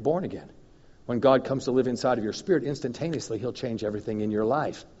when you get born again. When God comes to live inside of your spirit, instantaneously He'll change everything in your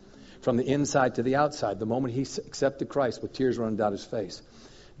life. From the inside to the outside. The moment he accepted Christ with tears running down his face,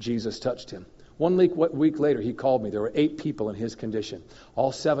 Jesus touched him. 1 week later, he called me. There were 8 people in his condition.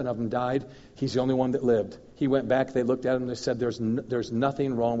 All 7 of them died. He's the only one that lived. He went back. They looked at him and they said, there's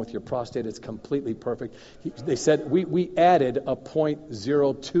nothing wrong with your prostate. It's completely perfect. They said, we added a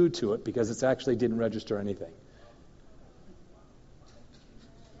 0.02 to it because it actually didn't register anything.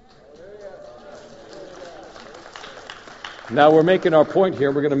 Now we're making our point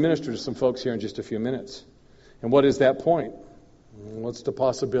here. We're going to minister to some folks here in just a few minutes. And what is that point? What's the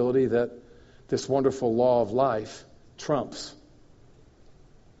possibility that this wonderful law of life trumps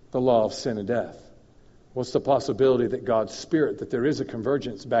the law of sin and death? What's the possibility that God's Spirit, that there is a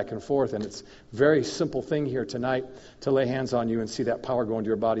convergence back and forth, and it's a very simple thing here tonight to lay hands on you and see that power go into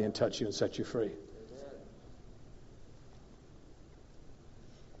your body and touch you and set you free.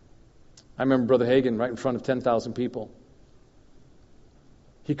 I remember Brother Hagin right in front of 10,000 people.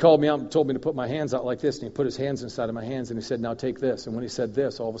 He called me out and told me to put my hands out like this, and he put his hands inside of my hands, and he said, now take this. And when he said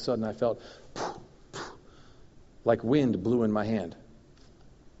this, all of a sudden I felt like wind blew in my hand.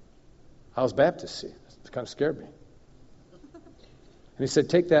 I was Baptist, see. It kind of scared me. And he said,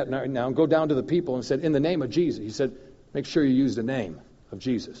 take that now and go down to the people, and said, in the name of Jesus. He said, make sure you use the name of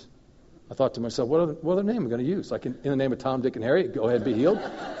Jesus. I thought to myself, what other name am I going to use? Like in the name of Tom, Dick, and Harry, go ahead and be healed?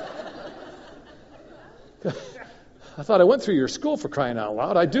 I thought I went through your school for crying out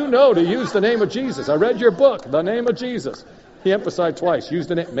loud. I do know to use the name of Jesus. I read your book, the name of Jesus. He emphasized twice, use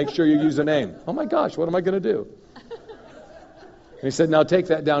the name. Make sure you use the name. Oh my gosh, what am I going to do? And he said, now take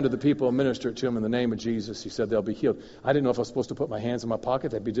that down to the people and minister it to them in the name of Jesus. He said they'll be healed. I didn't know if I was supposed to put my hands in my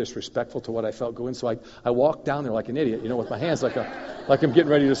pocket. That'd be disrespectful to what I felt going. So I walked down there like an idiot, with my hands like I'm getting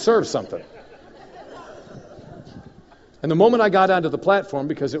ready to serve something. And the moment I got onto the platform,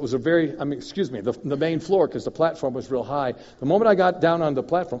 because it was the main floor, because the platform was real high. The moment I got down on the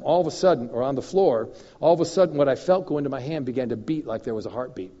platform, all of a sudden, or on the floor, all of a sudden what I felt go into my hand began to beat like there was a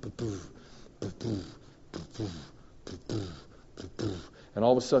heartbeat. And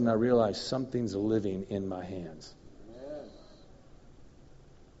all of a sudden I realized something's living in my hands.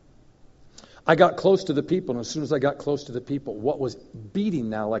 I got close to the people, and as soon as I got close to the people, what was beating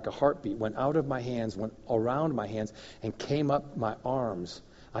now like a heartbeat went out of my hands, went around my hands, and came up my arms.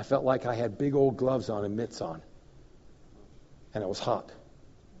 I felt like I had big old gloves on and mitts on. And it was hot.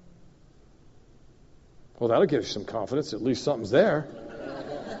 Well, that'll give you some confidence. At least something's there.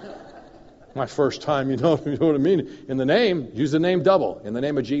 My first time, you know what I mean? In the name, use the name double. In the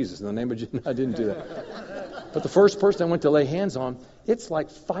name of Jesus. In the name of Jesus. I didn't do that. But the first person I went to lay hands on, it's like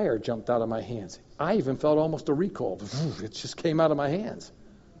fire jumped out of my hands. I even felt almost a recoil. It just came out of my hands.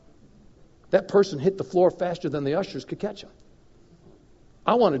 That person hit the floor faster than the ushers could catch him.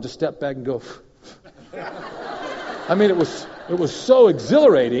 I wanted to step back and go. I mean, it was so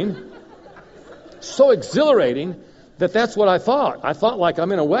exhilarating that's what I thought. I thought like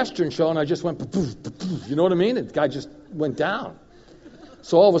I'm in a Western show and I just went, you know what I mean? And the guy just went down.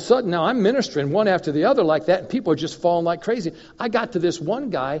 So all of a sudden now I'm ministering one after the other like that, and people are just falling like crazy. I got to this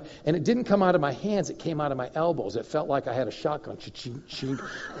one guy, and it didn't come out of my hands, it came out of my elbows. It felt like I had a shotgun.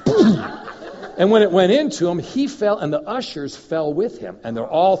 And when it went into him, he fell, and the ushers fell with him. And they're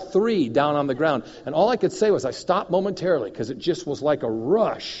all three down on the ground. And all I could say was I stopped momentarily because it just was like a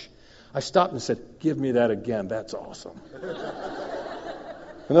rush. I stopped and said, "Give me that again. That's awesome."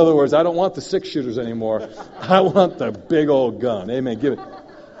 In other words, I don't want the 6-shooters anymore. I want the big old gun. Amen. Give it.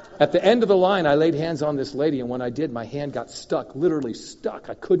 At the end of the line, I laid hands on this lady, and when I did, my hand got stuck, literally stuck.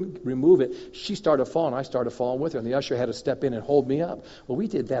 I couldn't remove it. She started falling. I started falling with her, and the usher had to step in and hold me up. Well, we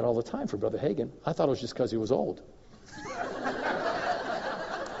did that all the time for Brother Hagin. I thought it was just because he was old.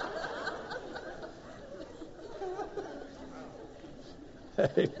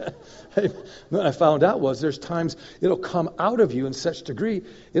 What I found out was there's times it'll come out of you in such degree,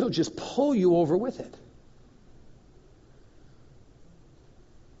 it'll just pull you over with it.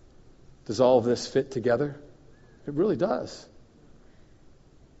 Does all of this fit together? It really does.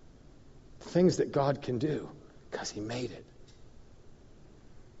 Things that God can do because He made it.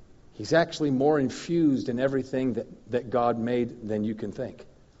 He's actually more infused in everything that God made than you can think.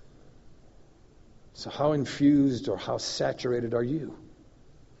 So how infused or how saturated are you?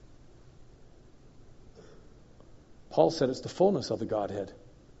 Paul said it's the fullness of the Godhead.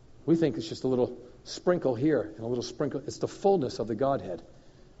 We think it's just a little sprinkle here and a little sprinkle. It's the fullness of the Godhead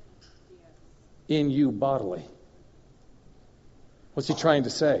in you bodily. What's he trying to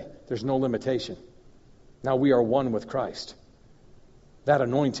say? There's no limitation. Now we are one with Christ. That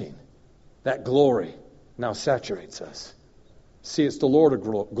anointing, that glory now saturates us. See, it's the Lord of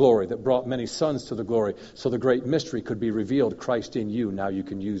glory that brought many sons to the glory, so the great mystery could be revealed, Christ in you. Now you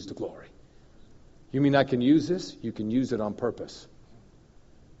can use the glory. You mean I can use this? You can use it on purpose.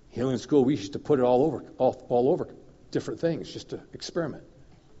 Healing school, we used to put it all over different things, just to experiment.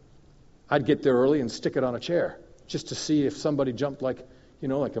 I'd get there early and stick it on a chair, just to see if somebody jumped like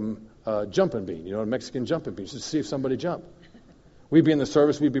a jumping bean, a Mexican jumping bean, just to see if somebody jumped. We'd be in the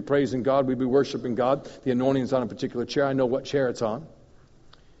service, we'd be praising God, we'd be worshiping God. The anointing's on a particular chair. I know what chair it's on.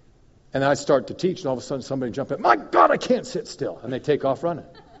 And I'd start to teach, and all of a sudden somebody jump in. My God, I can't sit still. And they take off running.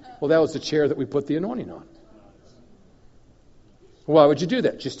 Well, that was the chair that we put the anointing on. Why would you do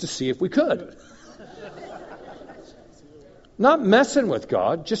that? Just to see if we could. Not messing with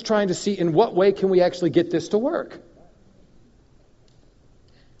God, just trying to see in what way can we actually get this to work.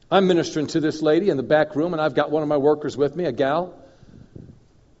 I'm ministering to this lady in the back room, and I've got one of my workers with me, a gal.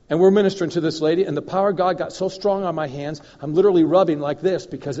 And we're ministering to this lady, and the power of God got so strong on my hands, I'm literally rubbing like this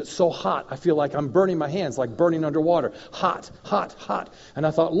because it's so hot. I feel like I'm burning my hands, like burning underwater. Hot, hot, hot. And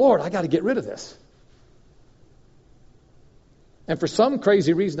I thought, Lord, I got to get rid of this. And for some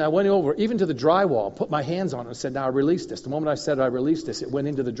crazy reason, I went over even to the drywall, put my hands on it and said, now I release this. The moment I said I released this, it went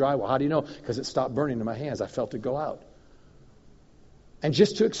into the drywall. How do you know? Because it stopped burning in my hands. I felt it go out. And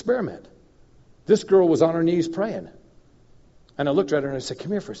just to experiment, this girl was on her knees praying. And I looked at her and I said,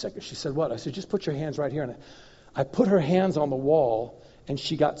 come here for a second. She said, what? I said, just put your hands right here. And I put her hands on the wall, and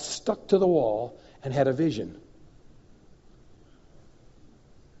she got stuck to the wall and had a vision.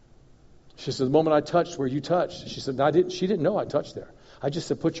 She said, the moment I touched where you touched, she said, she didn't know I touched there. I just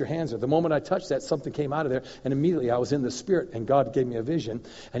said, put your hands there. The moment I touched that, something came out of there, and immediately I was in the Spirit, and God gave me a vision,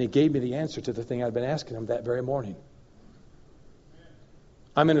 and He gave me the answer to the thing I'd been asking Him that very morning.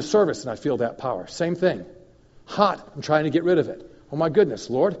 I'm in a service, and I feel that power. Same thing. Hot. I'm trying to get rid of it. Oh, my goodness,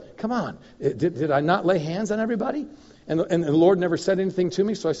 Lord, come on. Did I not lay hands on everybody? And the Lord never said anything to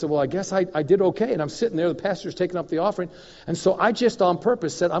me, so I said, well, I guess I did okay. And I'm sitting there, the pastor's taking up the offering. And so I just on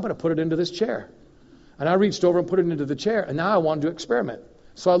purpose said, I'm going to put it into this chair. And I reached over and put it into the chair, and now I wanted to experiment.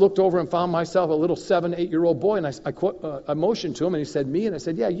 So I looked over and found myself a little 7, 8-year-old boy, and I motioned to him, and he said, me? And I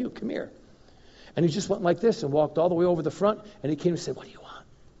said, yeah, you, come here. And he just went like this and walked all the way over the front, and he came and said, what do you want?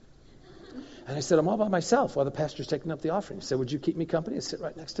 And I said, I'm all by myself while the pastor's taking up the offering. He said, would you keep me company and sit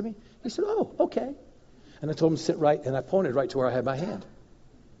right next to me? He said, oh, okay. And I told him to sit right, and I pointed right to where I had my hand.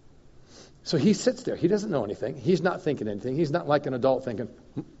 So he sits there. He doesn't know anything. He's not thinking anything. He's not like an adult thinking,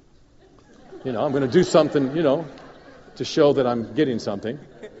 I'm going to do something, to show that I'm getting something.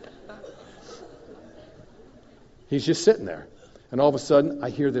 He's just sitting there. And all of a sudden, I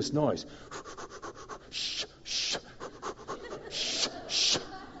hear this noise. Shh, shh, shh, shh.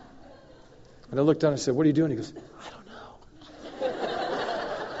 And I looked down and I said, what are you doing? He goes, I don't know.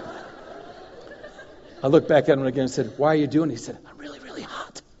 I looked back at him again and said, why are you doing it? He said, I'm really, really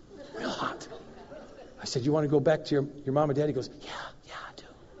hot. Real hot. I said, you want to go back to your mom and dad? He goes, yeah, I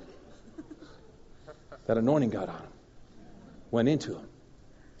do. That anointing got on him. Went into him.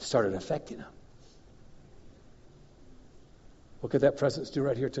 Started affecting him. What could that presence do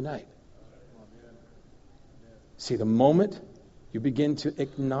right here tonight? See, the moment you begin to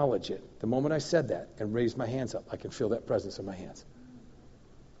acknowledge it, the moment I said that and raised my hands up, I can feel that presence in my hands.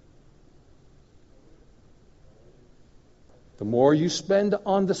 The more you spend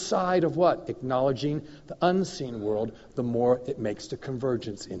on the side of what? Acknowledging the unseen world, the more it makes the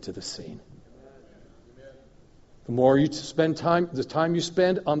convergence into the seen. The more you spend the time you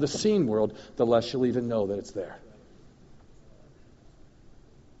spend on the seen world, the less you'll even know that it's there.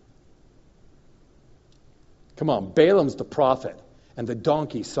 Come on, Balaam's the prophet, and the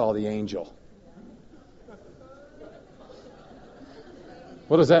donkey saw the angel.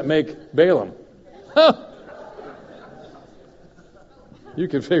 What does that make Balaam? You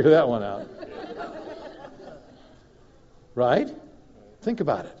can figure that one out. Right? Think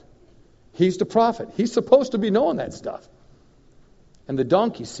about it. He's the prophet. He's supposed to be knowing that stuff. And the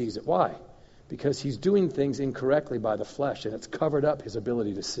donkey sees it. Why? Because he's doing things incorrectly by the flesh, and it's covered up his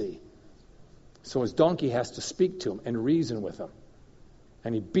ability to see. So his donkey has to speak to him and reason with him.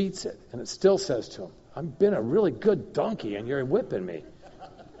 And he beats it, and it still says to him, I've been a really good donkey, and you're whipping me.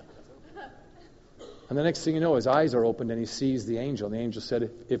 And the next thing you know, his eyes are opened, and he sees the angel. And the angel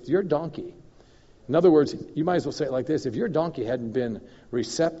said, if your donkey, in other words, you might as well say it like this, if your donkey hadn't been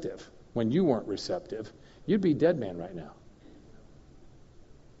receptive when you weren't receptive, you'd be dead man right now.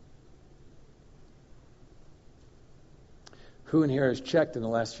 Who in here has checked in the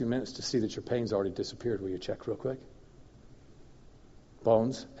last few minutes to see that your pain's already disappeared? Will you check real quick?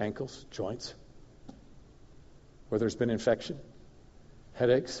 Bones, ankles, joints. Where there's been infection,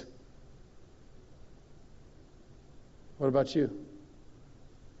 headaches. What about you?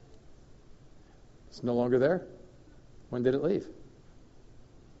 It's no longer there? When did it leave?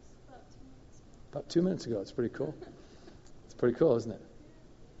 About 2 minutes ago. It's pretty cool. It's pretty cool, isn't it?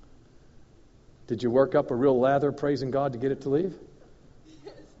 Did you work up a real lather praising God to get it to leave?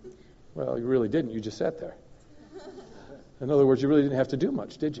 Well, you really didn't. You just sat there. In other words, you really didn't have to do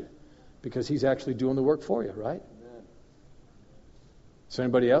much, did you? Because he's actually doing the work for you, right? So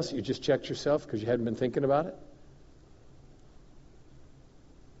anybody else, you just checked yourself because you hadn't been thinking about it?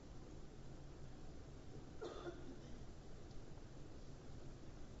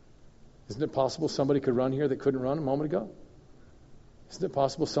 Isn't it possible somebody could run here that couldn't run a moment ago? Isn't it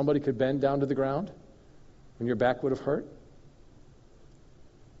possible somebody could bend down to the ground when your back would have hurt?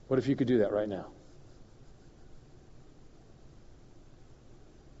 What if you could do that right now?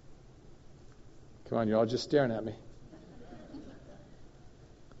 Come on, you're all just staring at me.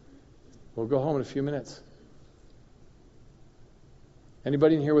 We'll go home in a few minutes.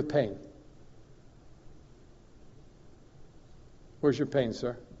 Anybody in here with pain? Where's your pain,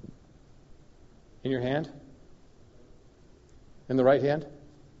 sir? In your hand? In the right hand?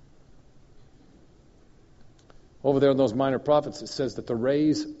 Over there in those minor prophets, it says that the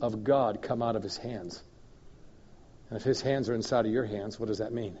rays of God come out of his hands. And if his hands are inside of your hands, what does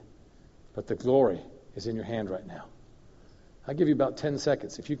that mean? But the glory is in your hand right now. I'll give you about 10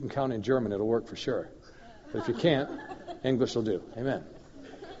 seconds. If you can count in German, it'll work for sure. But if you can't, English will do. Amen.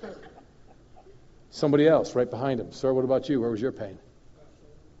 Somebody else right behind him. Sir, what about you? Where was your pain?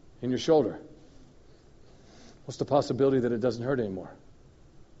 In your shoulder. What's the possibility that it doesn't hurt anymore?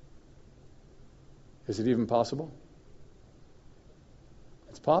 Is it even possible?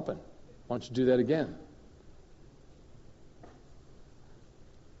 It's popping. Why don't you do that again?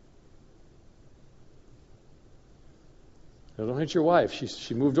 Now, don't hit your wife.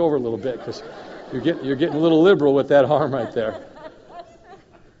 She moved over a little bit because You're getting a little liberal with that arm right there.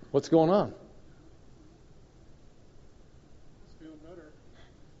 What's going on?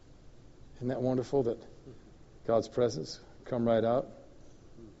 Isn't that wonderful that God's presence come right out,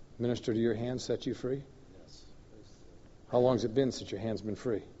 minister to your hands, set you free? Yes. How long has it been since your hand's been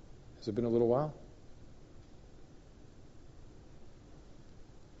free? Has it been a little while?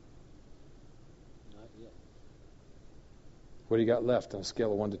 Not yet. What do you got left on a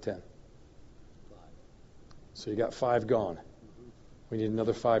scale of 1 to 10? 5. So you got 5 gone. We need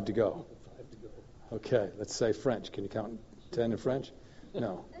another 5 to go. 5 to go. Okay, let's say French. Can you count 10 in French?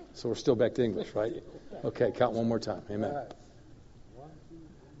 No. So we're still back to English, right? Okay, count one more time. Amen. 1, 2, 3,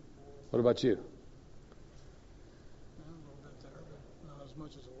 4. What about you? A little bit there, but not as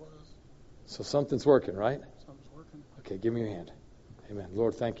much as it was. So something's working, right? Something's working. Okay, give me your hand. Amen.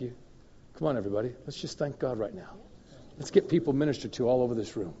 Lord, thank you. Come on, everybody. Let's just thank God right now. Let's get people ministered to all over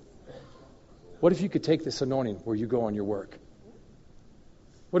this room. What if you could take this anointing where you go on your work?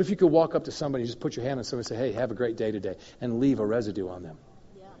 What if you could walk up to somebody and just put your hand on somebody and say, hey, have a great day today, and leave a residue on them?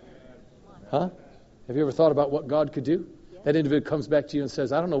 Huh? Have you ever thought about what God could do? That individual comes back to you and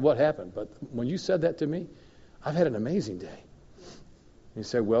says, I don't know what happened, but when you said that to me, I've had an amazing day. And you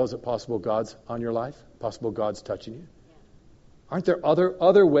say, well, is it possible God's on your life? Possible God's touching you? Aren't there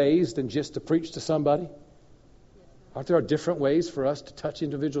other ways than just to preach to somebody? Aren't there different ways for us to touch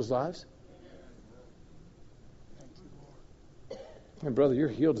individuals' lives? And brother, you're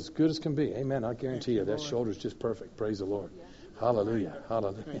healed as good as can be. Amen. I guarantee you, that shoulder's just perfect. Praise the Lord. Hallelujah.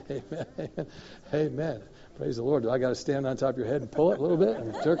 Hallelujah. Amen. Amen. Amen. Praise the Lord. Do I got to stand on top of your head and pull it a little bit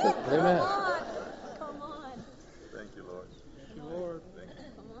and jerk it? Amen. Come on. Thank you, Lord. Thank you, Lord.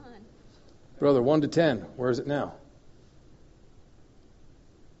 Come on. Brother, 1 to 10. Where is it now?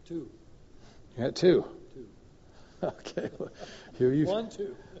 2. You're at 2. 2. Okay. Here you. 1,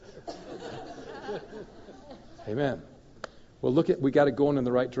 2. Amen. Well, we got it going in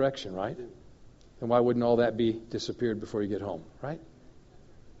the right direction, right? And why wouldn't all that be disappeared before you get home, right?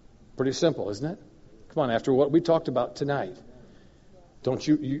 Pretty simple, isn't it? Come on, after what we talked about tonight, don't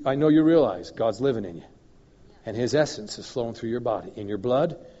you I know you realize God's living in you. And His essence is flowing through your body, in your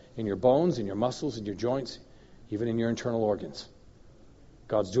blood, in your bones, in your muscles, in your joints, even in your internal organs.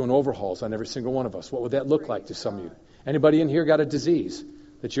 God's doing overhauls on every single one of us. What would that look like to some of you? Anybody in here got a disease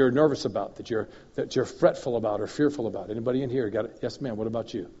that you're nervous about, that you're fretful about or fearful about? Anybody in here got it? Yes, ma'am. What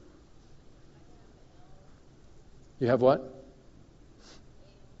about you? You have what?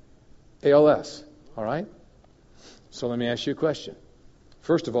 ALS. All right. So let me ask you a question.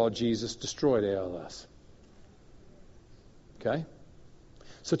 First of all, Jesus destroyed ALS. Okay?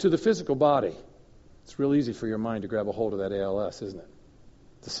 So to the physical body, it's real easy for your mind to grab a hold of that ALS, isn't it?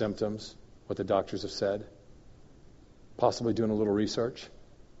 The symptoms, what the doctors have said, possibly doing a little research.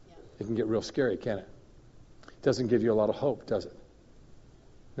 It can get real scary, can't it? It doesn't give you a lot of hope, does it?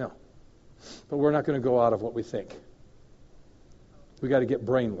 No. But we're not going to go out of what we think. We got to get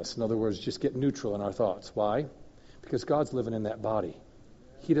brainless. In other words, just get neutral in our thoughts. Why? Because God's living in that body.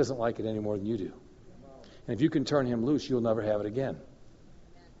 He doesn't like it any more than you do. And if you can turn Him loose, you'll never have it again.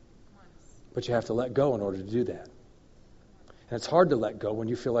 But you have to let go in order to do that. And it's hard to let go when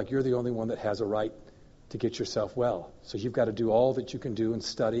you feel like you're the only one that has a right to get yourself well. So you've got to do all that you can do and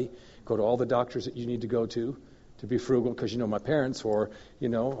study, go to all the doctors that you need to go to be frugal, because, my parents or,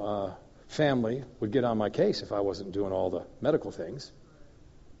 family would get on my case if I wasn't doing all the medical things.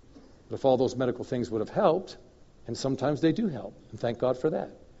 But if all those medical things would have helped, and sometimes they do help, and thank God for that,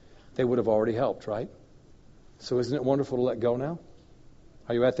 they would have already helped, right? So isn't it wonderful to let go now?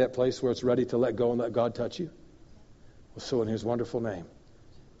 Are you at that place where it's ready to let go and let God touch you? Well, so in His wonderful name,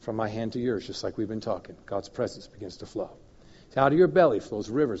 from my hand to yours, just like we've been talking, God's presence begins to flow. Out of your belly flows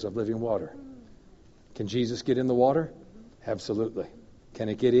rivers of living water. Can Jesus get in the water? Absolutely. Can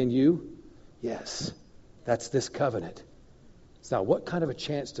it get in you? Yes. That's this covenant. Now, what kind of a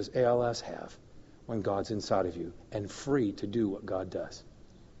chance does ALS have when God's inside of you and free to do what God does?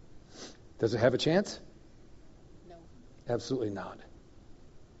 Does it have a chance? No. Absolutely not.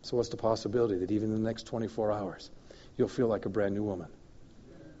 So what's the possibility that even in the next 24 hours, you'll feel like a brand new woman?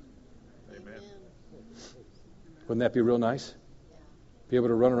 Amen. Wouldn't that be real nice? Yeah. Be able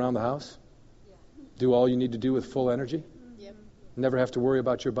to run around the house? Yeah. Do all you need to do with full energy? Yep. Never have to worry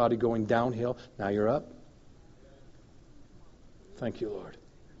about your body going downhill. Now you're up. Thank you, Lord.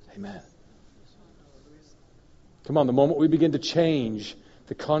 Amen. Come on, the moment we begin to change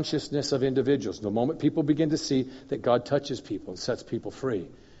the consciousness of individuals, the moment people begin to see that God touches people and sets people free,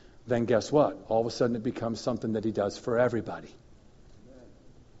 then guess what? All of a sudden it becomes something that He does for everybody.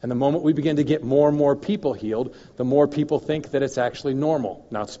 And the moment we begin to get more and more people healed, the more people think that it's actually normal,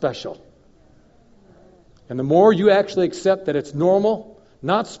 not special. And the more you actually accept that it's normal,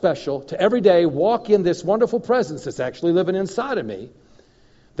 not special, to every day walk in this wonderful presence that's actually living inside of me,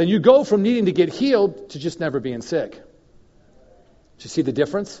 then you go from needing to get healed to just never being sick. Do you see the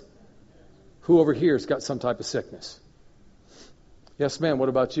difference? Who over here has got some type of sickness? Yes, ma'am. What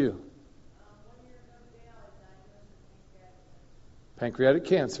about you? Pancreatic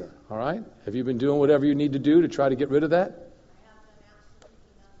cancer. All right. Have you been doing whatever you need to do to try to get rid of that?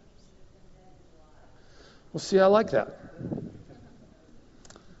 Well, see, I like that.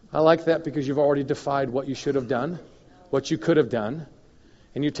 I like that because you've already defied what you should have done, what you could have done,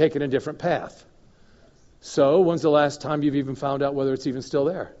 and you've taken a different path. So, when's the last time you've even found out whether it's even still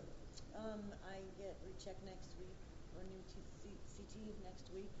there? I get rechecked next week, or new CT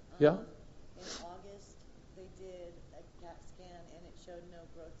next week. Yeah. In August, they did a CAT scan, and it showed no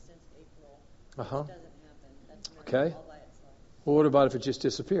growth since April. Uh-huh. It doesn't happen. That's Okay. all by itself. Well, what about if it just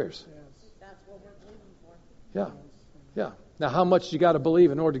disappears? That's what we're believing for. Yeah. Yeah. Now, how much do you got to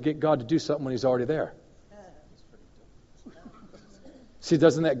believe in order to get God to do something when He's already there? See,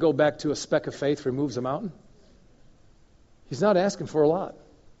 doesn't that go back to a speck of faith removes a mountain? He's not asking for a lot.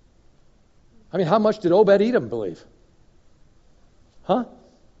 I mean, how much did Obed-Edom believe? Huh?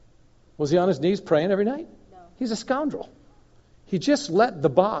 Was he on his knees praying every night? No. He's a scoundrel. He just let the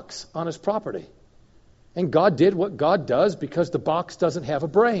box on his property. And God did what God does because the box doesn't have a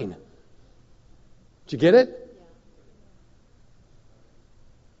brain. Did you get it? Yeah.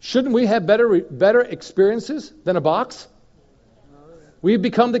 Shouldn't we have better experiences than a box? We've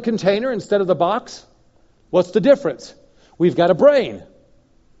become the container instead of the box. What's the difference? We've got a brain.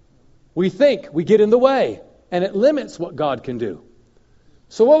 We think, we get in the way, and it limits what God can do.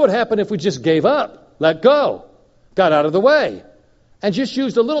 So what would happen if we just gave up, let go, got out of the way, and just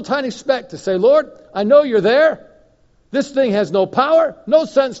used a little tiny speck to say, Lord, I know you're there. This thing has no power, no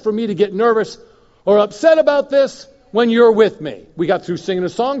sense for me to get nervous or upset about this when you're with me. We got through singing a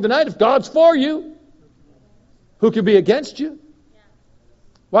song tonight. If God's for you, who can be against you?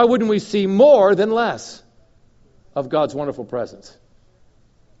 Why wouldn't we see more than less of God's wonderful presence?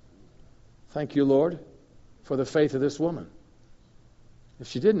 Thank you, Lord, for the faith of this woman. If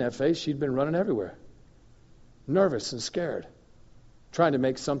she didn't have faith, she'd been running everywhere, nervous and scared, trying to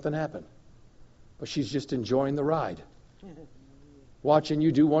make something happen. But she's just enjoying the ride, watching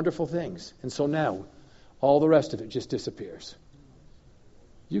you do wonderful things. And so now, all the rest of it just disappears.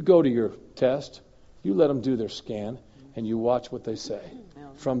 You go to your test, you let them do their scan, and you watch what they say.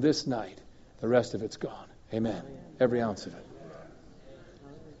 From this night, the rest of it's gone. Amen. Every ounce of it.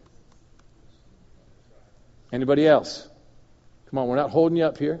 Anybody else? Come on, we're not holding you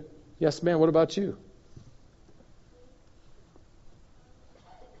up here. Yes, ma'am, what about you?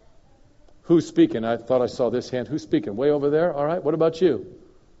 Who's speaking? I thought I saw this hand. Who's speaking? Way over there? All right, what about you?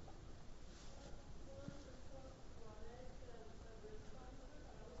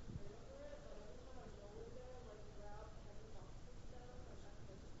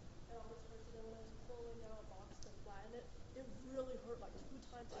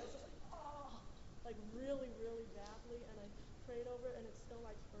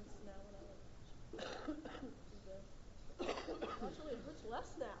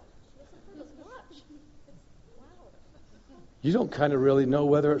 You don't kind of really know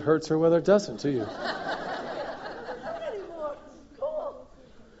whether it hurts or whether it doesn't, do you?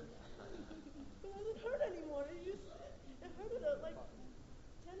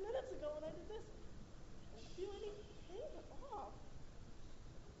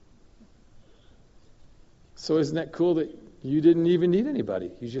 So isn't that cool that you didn't even need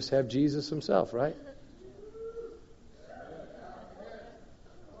anybody? You just have Jesus himself, right?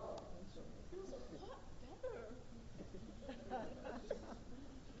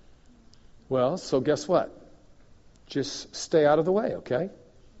 Well, so guess what? Just stay out of the way, okay?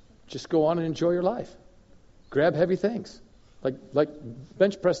 Just go on and enjoy your life. Grab heavy things. Like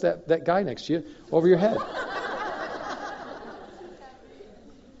bench press that guy next to you over your head.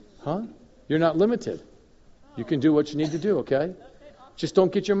 Huh? You're not limited. You can do what you need to do, okay? Just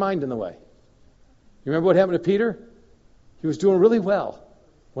don't get your mind in the way. You remember what happened to Peter? He was doing really well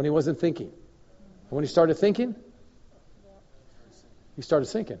when he wasn't thinking. And when he started thinking, he started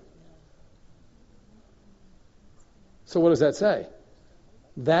sinking. So what does that say?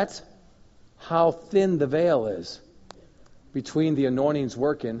 That's how thin the veil is between the anointing's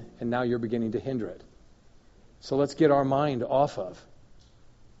working and now you're beginning to hinder it. So let's get our mind off of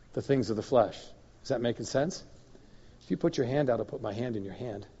the things of the flesh. Is that making sense? If you put your hand out, I'll put my hand in your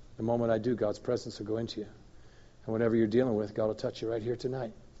hand. The moment I do, God's presence will go into you. And whatever you're dealing with, God will touch you right here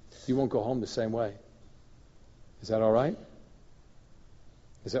tonight. You won't go home the same way. Is that all right?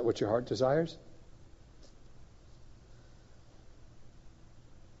 Is that what your heart desires?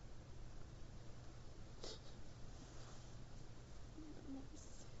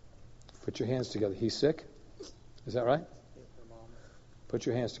 Put your hands together. He's sick? Is that right? Put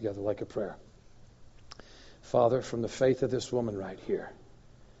your hands together like a prayer. Father, from the faith of this woman right here,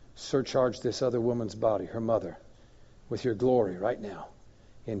 surcharge this other woman's body, her mother, with your glory right now.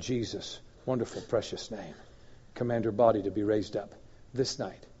 In Jesus' wonderful, precious name. Command her body to be raised up this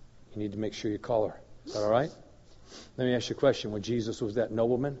night. You need to make sure you call her. Is that all right? Let me ask you a question. When Jesus was that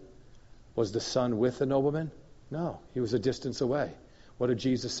nobleman, was the son with the nobleman? No, he was a distance away. What did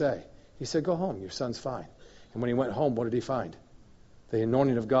Jesus say? He said, go home, your son's fine. And when he went home, what did he find? The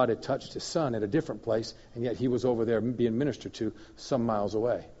anointing of God had touched his son at a different place, and yet he was over there being ministered to some miles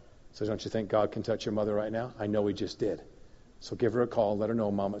away. So don't you think God can touch your mother right now? I know he just did. So give her a call, let her know,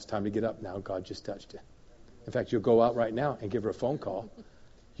 Mama, it's time to get up now. God just touched you. In fact, you'll go out right now and give her a phone call.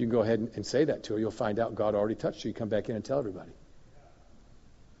 You can go ahead and say that to her. You'll find out God already touched you. You come back in and tell everybody.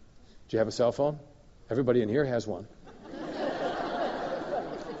 Do you have a cell phone? Everybody in here has one.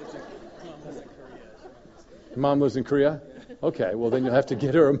 Mom lives in Korea? Okay, well then you'll have to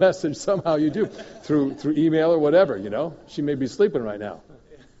get her a message somehow you do. Through email or whatever, you know. She may be sleeping right now.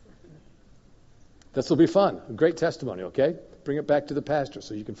 This will be fun. A great testimony, okay? Bring it back to the pastor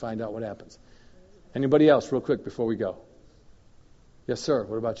so you can find out what happens. Anybody else, real quick, before we go? Yes, sir.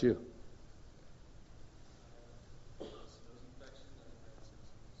 What about you?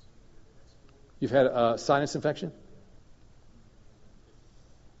 You've had a sinus infection?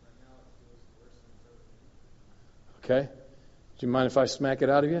 Okay. Do you mind if I smack it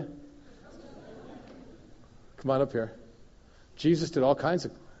out of you? Come on up here. Jesus did all kinds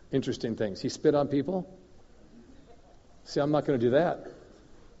of interesting things. He spit on people. See, I'm not going to do that.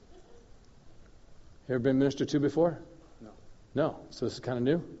 You ever been ministered to before? No. No. So this is kind of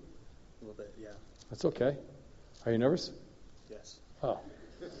new? A little bit, yeah. That's okay. Are you nervous? Yes. Oh.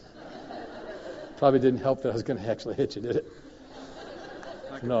 Probably didn't help that I was going to actually hit you, did it?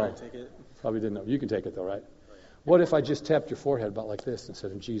 I can No. probably take it. Probably didn't know. You can take it though, right? What if I just tapped your forehead about like this and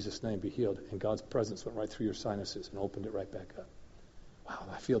said, in Jesus' name, be healed, and God's presence went right through your sinuses and opened it right back up? Wow,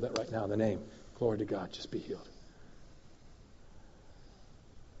 I feel that right now in the name. Glory to God. Just be healed.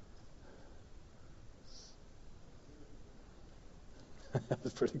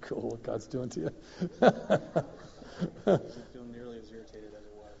 That's pretty cool what God's doing to you. It doesn't feel nearly as irritated as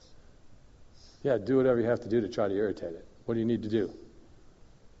it was. Yeah, do whatever you have to do to try to irritate it. What do you need to do?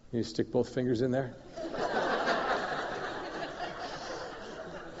 You need to stick both fingers in there?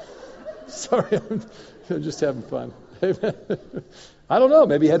 Sorry, I'm just having fun. I don't know.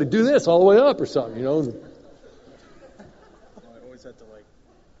 Maybe you had to do this all the way up or something, you know. Well, I always had to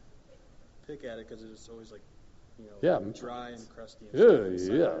pick at it because it's always dry and crusty. And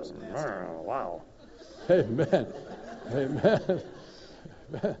stuff. Yeah. Wow. Amen. Amen.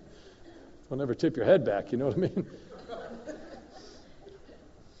 Don't ever tip your head back. You know what I mean?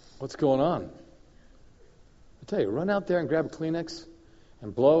 What's going on? I tell you, run out there and grab a Kleenex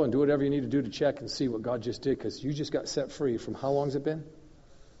and blow and do whatever you need to do to check and see what God just did, because you just got set free from how long has it been?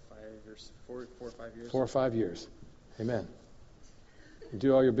 4 or 5 years. 4 or 5 years. Amen. You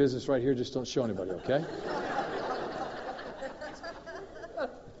do all your business right here, just don't show anybody, okay?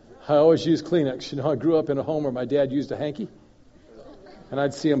 I always use Kleenex. You know, I grew up in a home where my dad used a hanky. And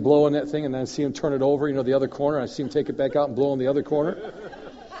I'd see him blow in that thing, and then I'd see him turn it over, the other corner. I'd see him take it back out and blow in the other corner.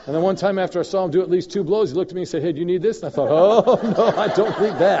 And then one time after I saw him do at least 2 blows, he looked at me and said, hey, do you need this? And I thought, oh, no, I don't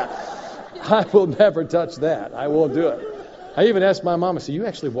need that. I will never touch that. I won't do it. I even asked my mom, I said, you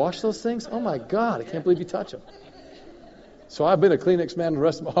actually wash those things? Oh, my God, I can't believe you touch them. So I've been a Kleenex man the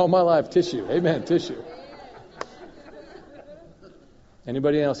rest of all my life. Tissue. Amen, tissue.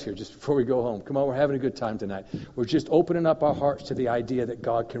 Anybody else here, just before we go home? Come on, we're having a good time tonight. We're just opening up our hearts to the idea that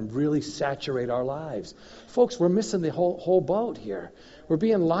God can really saturate our lives. Folks, we're missing the whole boat here. We're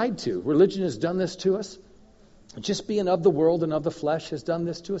being lied to. Religion has done this to us. Just being of the world and of the flesh has done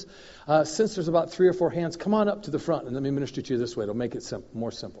this to us. Since there's about 3 or 4 hands, come on up to the front and let me minister to you this way. It'll make it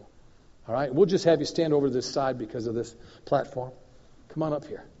more simple. All right? We'll just have you stand over to this side because of this platform. Come on up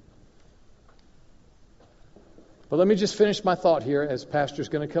here. But let me just finish my thought here as Pastor's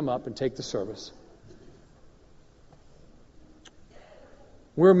going to come up and take the service.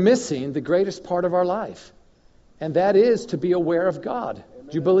 We're missing the greatest part of our life, and that is to be aware of God. Amen.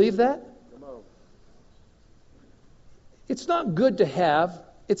 Do you believe that? It's not good to have,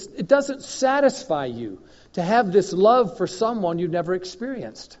 it doesn't satisfy you to have this love for someone you've never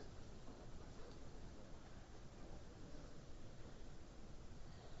experienced.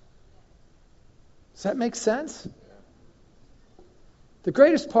 Does that make sense? The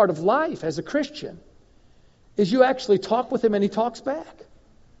greatest part of life as a Christian is you actually talk with him and he talks back.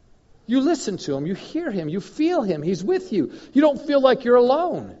 You listen to him, you hear him, you feel him, he's with you. You don't feel like you're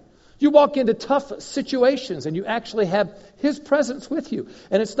alone. You walk into tough situations and you actually have His presence with you.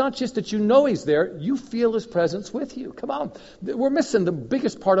 And it's not just that you know He's there, you feel His presence with you. Come on. We're missing the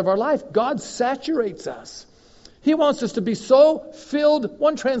biggest part of our life. God saturates us. He wants us to be so filled.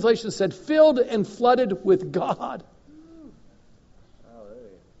 One translation said, filled and flooded with God.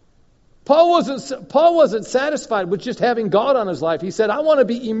 Paul wasn't satisfied with just having God on his life. He said, I want to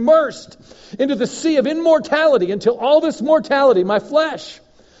be immersed into the sea of immortality until all this mortality, my flesh,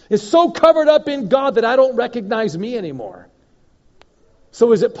 is so covered up in God that I don't recognize me anymore.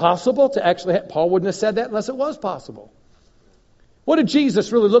 So is it possible to actually Paul wouldn't have said that unless it was possible. What did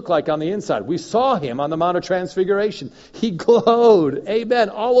Jesus really look like on the inside? We saw Him on the Mount of Transfiguration. He glowed, amen,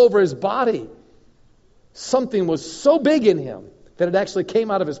 all over His body. Something was so big in Him that it actually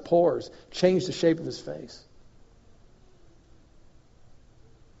came out of His pores, changed the shape of His face.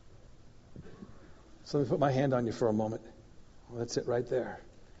 So let me put my hand on you for a moment. Well, that's it right there.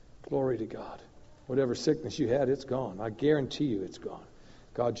 Glory to God. Whatever sickness you had, it's gone. I guarantee you it's gone.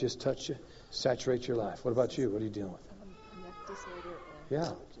 God just touched you, saturate your life. What about you? What are you dealing with? Neck disorder.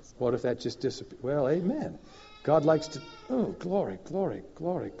 Yeah. What if that just disappeared? Well, amen. God likes to, glory, glory,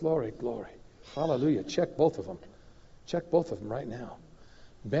 glory, glory, glory. Hallelujah. Check both of them. Check both of them right now.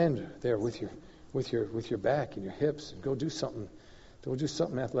 Bend there with your back and your hips and go do something. Go do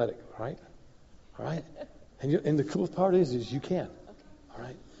something athletic, right? All right? And the cool part is you can. Okay. All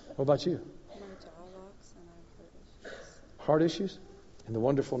right? What about you? Jaw locks and I have issues. Heart issues? In the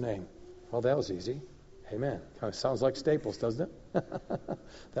wonderful name. Well, that was easy. Amen. Kind of sounds like Staples, doesn't it?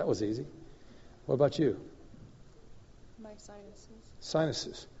 That was easy. What about you? My sinuses.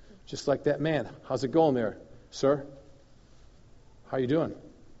 Sinuses. Just like that man. How's it going there, sir? How you doing?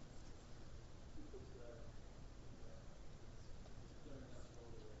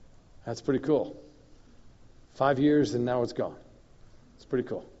 That's pretty cool. 5 years and now it's gone. It's pretty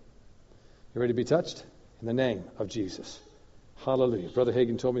cool. You ready to be touched? In the name of Jesus. Hallelujah. Brother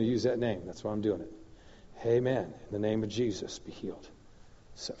Hagin told me to use that name. That's why I'm doing it. Amen. In the name of Jesus, be healed.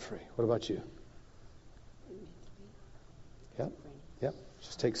 Set free. What about you? Yep. Yep.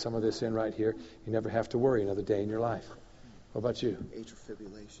 Just take some of this in right here. You never have to worry another day in your life. What about you? Atrial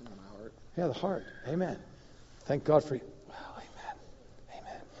fibrillation in my heart. Yeah, the heart. Amen. Thank God for you. Well, amen.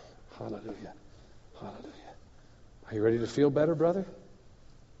 Amen. Hallelujah. Hallelujah. Are you ready to feel better, brother? Do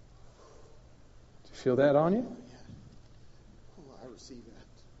you feel that on you? Yeah. Oh, I receive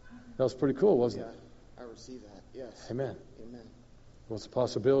that. That was pretty cool, wasn't it? I receive that. Yes. Amen. Amen. What's the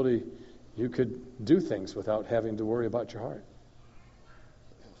possibility you could do things without having to worry about your heart?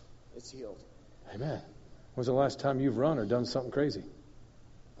 It's healed. Amen. When's the last time you've run or done something crazy?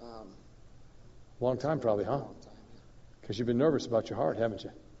 Long time probably, huh? Long time, yeah. Because you've been nervous about your heart, haven't you?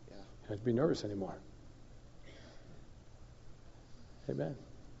 Yeah. You don't have to be nervous anymore. Amen.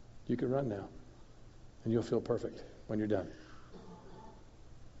 You can run now. And you'll feel perfect when you're done.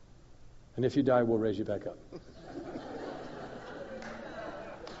 And if you die, we'll raise you back up.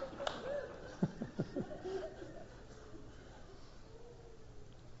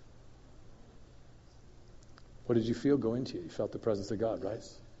 What did you feel go into you? You felt the presence of God, right?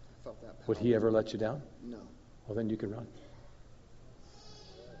 Yes. I felt that power. Would He ever let you down? No. Well, then you can run.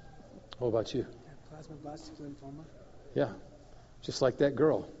 What about you? Plasmablastic lymphoma. Yeah. Just like that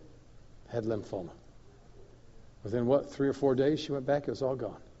girl had lymphoma. Within 3 or 4 days she went back, it was all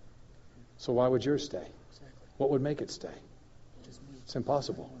gone. So why would yours stay? Exactly. What would make it stay? Just me. It's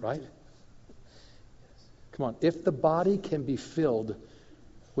impossible, right? Come on. If the body can be filled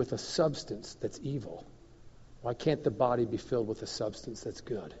with a substance that's evil, why can't the body be filled with a substance that's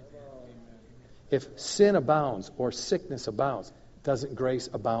good? If sin abounds or sickness abounds, doesn't grace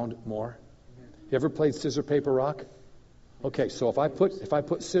abound more? You ever played scissor, paper, rock? Okay, so if I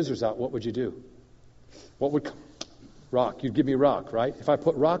put scissors out, what would you do? What would rock? You'd give me rock, right? If I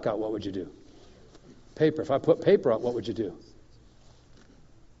put rock out, what would you do? Paper. If I put paper out, what would you do?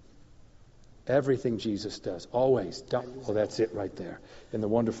 Everything Jesus does, always. Oh, that's it right there. In the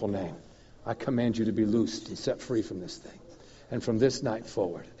wonderful name. I command you to be loosed and set free from this thing. And from this night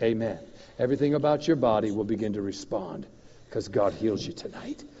forward, amen. Everything about your body will begin to respond because God heals you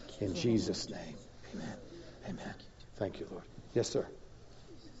tonight. In Jesus' name. Amen. Amen. Thank you, Lord. Yes, sir.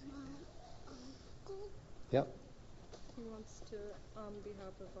 Yep. He wants to, on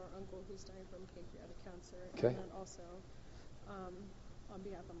behalf of our uncle who's dying from pancreatic cancer, Okay. and then also on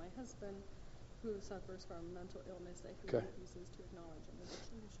behalf of my husband who suffers from mental illness that he Okay. refuses to acknowledge and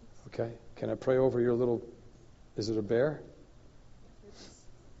addiction issues. Okay. Can I pray over your little, is it a bear? It's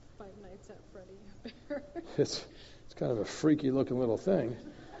Five Nights at Freddy bear. It's kind of a freaky looking little thing.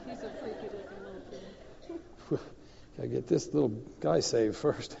 He's a freaky looking little kid. Gotta get this little guy saved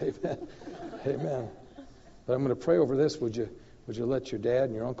first. Amen. Amen. But I'm going to pray over this. Would you let your dad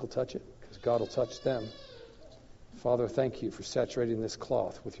and your uncle touch it? Because God will touch them. Father, thank you for saturating this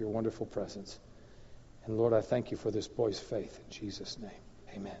cloth with your wonderful presence. And Lord, I thank you for this boy's faith in Jesus' name.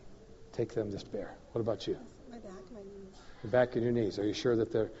 Amen. Take them this bear. What about you? My back, my knees. Your back and your knees. Are you sure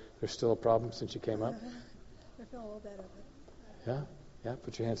that there's still a problem since you came up? I feel a little better. Yeah? Yeah?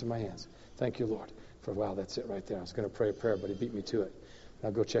 Put your hands in my hands. Thank you, Lord. Wow, that's it right there. I was going to pray a prayer, but he beat me to it.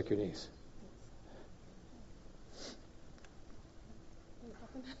 Now go check your knees.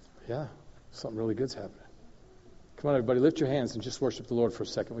 Yeah, something really good's happening. Come on, everybody, lift your hands and just worship the Lord for a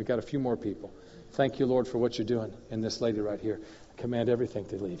second. We've got a few more people. Thank you, Lord, for what you're doing in this lady right here. I command everything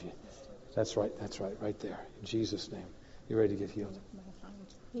to leave you. That's right, right there. In Jesus' name. You ready to get healed?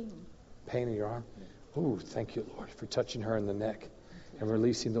 Pain in your arm? Oh, thank you, Lord, for touching her in the neck and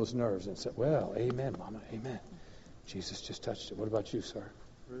releasing those nerves. And said, well, amen, Mama, amen. Jesus just touched it. What about you, sir?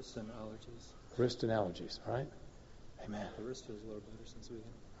 Wrist and allergies. Wrist and allergies, all right? Amen. The wrist feels a little better since we had.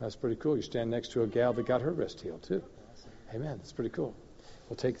 That's pretty cool. You stand next to a gal that got her wrist healed, too. Amen. That's pretty cool.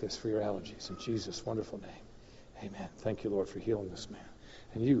 We'll take this for your allergies in Jesus' wonderful name. Amen. Thank you, Lord, for healing this man.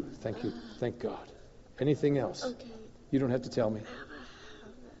 And you, thank you. Thank God. Anything else? Okay. You don't have to tell me.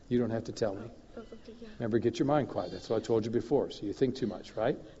 You don't have to tell me. Okay, yeah. Remember, get your mind quiet. That's what I told you before. So you think too much,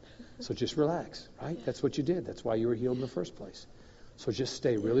 right? So just relax, right? That's what you did. That's why you were healed in the first place. So just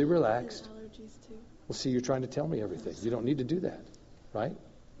stay really relaxed. Allergies too. Well, see, you're trying to tell me everything. You don't need to do that, right?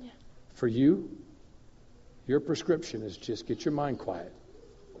 Yeah. For you, your prescription is just get your mind quiet,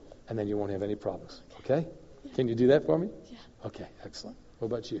 and then you won't have any problems. Okay? Can you do that for me? Yeah. Okay, excellent. What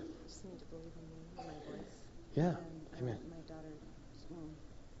about you? I just need to believe in my voice. Yeah. And, Amen. my daughter's womb.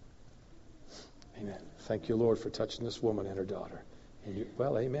 Amen. Thank you, Lord, for touching this woman and her daughter. And you,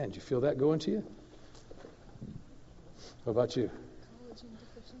 well, amen. Do you feel that going to you? What about you? Collagen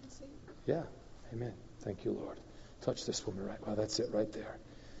deficiency. Yeah. Amen. Thank you, Lord. Touch this woman right. Well, that's it right there.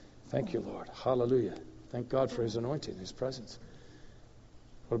 Thank you, Lord. Hallelujah. Thank God for his anointing, his presence.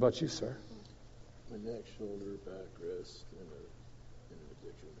 What about you, sir? My neck, shoulder, back, wrist, and an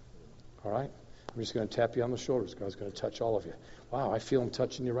addiction. All right. I'm just going to tap you on the shoulders. God's going to touch all of you. Wow, I feel him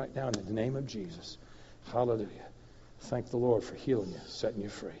touching you right now in the name of Jesus. Hallelujah. Thank the Lord for healing you, setting you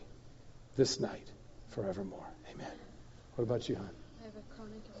free. This night, forevermore. Amen. What about you, hon? I have a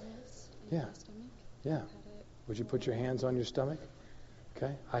chronic illness in Yeah. my stomach. Yeah. I've had it Would you put your hands on your stomach?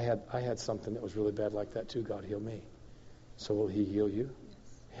 Okay. I had something that was really bad like that too. God healed me. So will he heal you? Yes.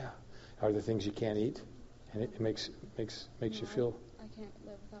 Yeah. Are there things you can't eat? And it makes No, you feel I can't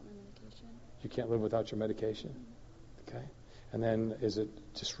live without my medication. you can't live without your medication? Okay. And then is it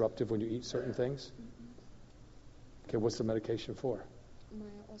disruptive when you eat certain things? Okay, what's the medication for? My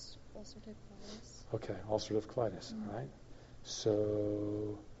ulcerative colitis. Okay, ulcerative colitis, all right?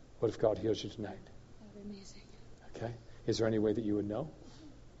 So what if God heals you tonight? That'd be amazing. Okay. Is there any way that you would know?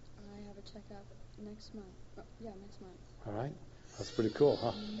 I have a checkup next month. Oh, yeah, next month. All right. That's pretty cool,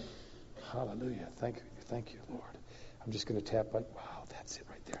 huh? Hallelujah. Thank you, Lord. I'm just going to tap on. Wow, that's it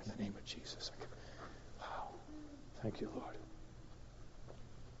right there in the name of Jesus. Wow. Thank you, Lord.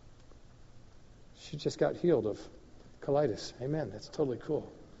 She just got healed of colitis. Amen. That's totally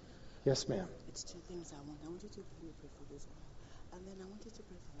cool. Yes, ma'am. It's two things I want. I want you to pray for this oil. And then I want you to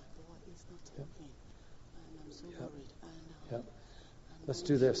pray for my boy. He's not talking. And I'm so worried. And, Let's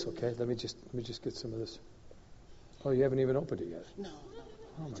do this, okay? Let me just get some of this. Oh, you haven't even opened it yet. No.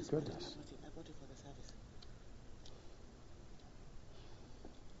 Oh, my goodness. I bought it for the service.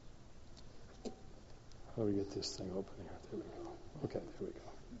 How do we get this thing open here? There we go. Okay, there we go.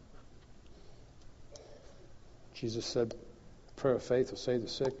 Jesus said, prayer of faith will save the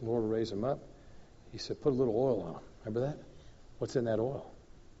sick, the Lord will raise them up. He said, put a little oil on them. Remember that? What's in that oil?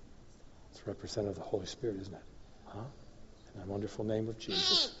 It's representative of the Holy Spirit, isn't it? Huh? In the wonderful name of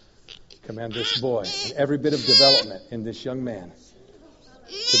Jesus. Command this boy and every bit of development in this young man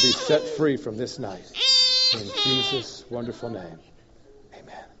to be set free from this night. In Jesus' wonderful name.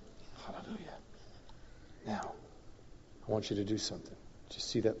 Amen. Hallelujah. Now, I want you to do something. Just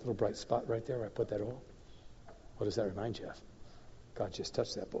see that little bright spot right there where I put that oil? What does that remind you of? God just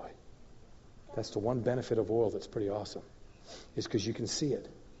touched that boy. That's the one benefit of oil that's pretty awesome, is because you can see it.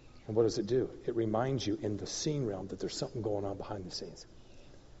 And what does it do? It reminds you in the seen realm that there's something going on behind the scenes.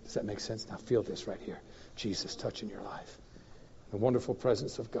 Does that make sense? Now feel this right here. Jesus touching your life. The wonderful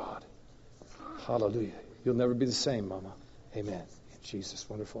presence of God. Hallelujah. You'll never be the same, Mama. Amen. In Jesus'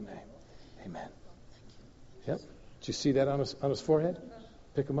 wonderful name. Amen. Yep. Did you see that on his forehead?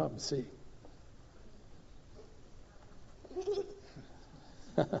 Pick him up and see.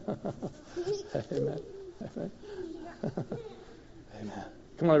 Amen. Amen. Amen.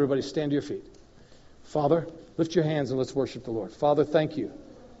 Come on, everybody, stand to your feet. Father, lift your hands and let's worship the Lord. Father, thank you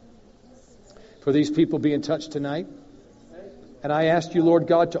for these people being touched tonight. And I ask you, Lord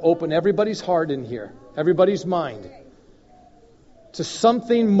God, to open everybody's heart in here, everybody's mind, to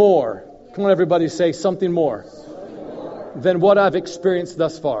something more. Come on, everybody, say something more than what I've experienced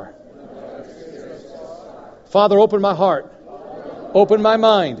thus far. Father, open my heart. Open my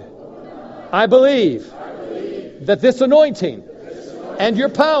mind. I believe that this anointing and your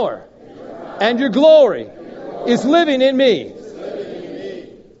power and your glory is living in me.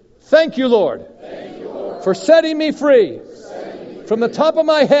 Thank you, Lord, for setting me free from the top of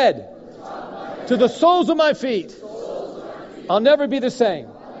my head to the soles of my feet. I'll never be the same.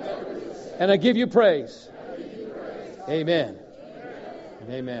 And I give you praise. Amen. And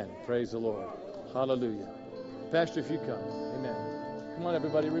amen. Praise the Lord. Hallelujah. Pastor, if you come. Amen. Come on,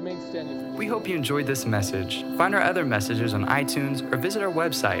 everybody. Remain standing. We hope you enjoyed this message. Find our other messages on iTunes or visit our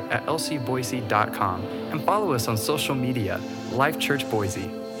website at lcboise.com and follow us on social media, Life Church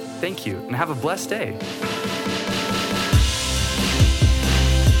Boise. Thank you and have a blessed day.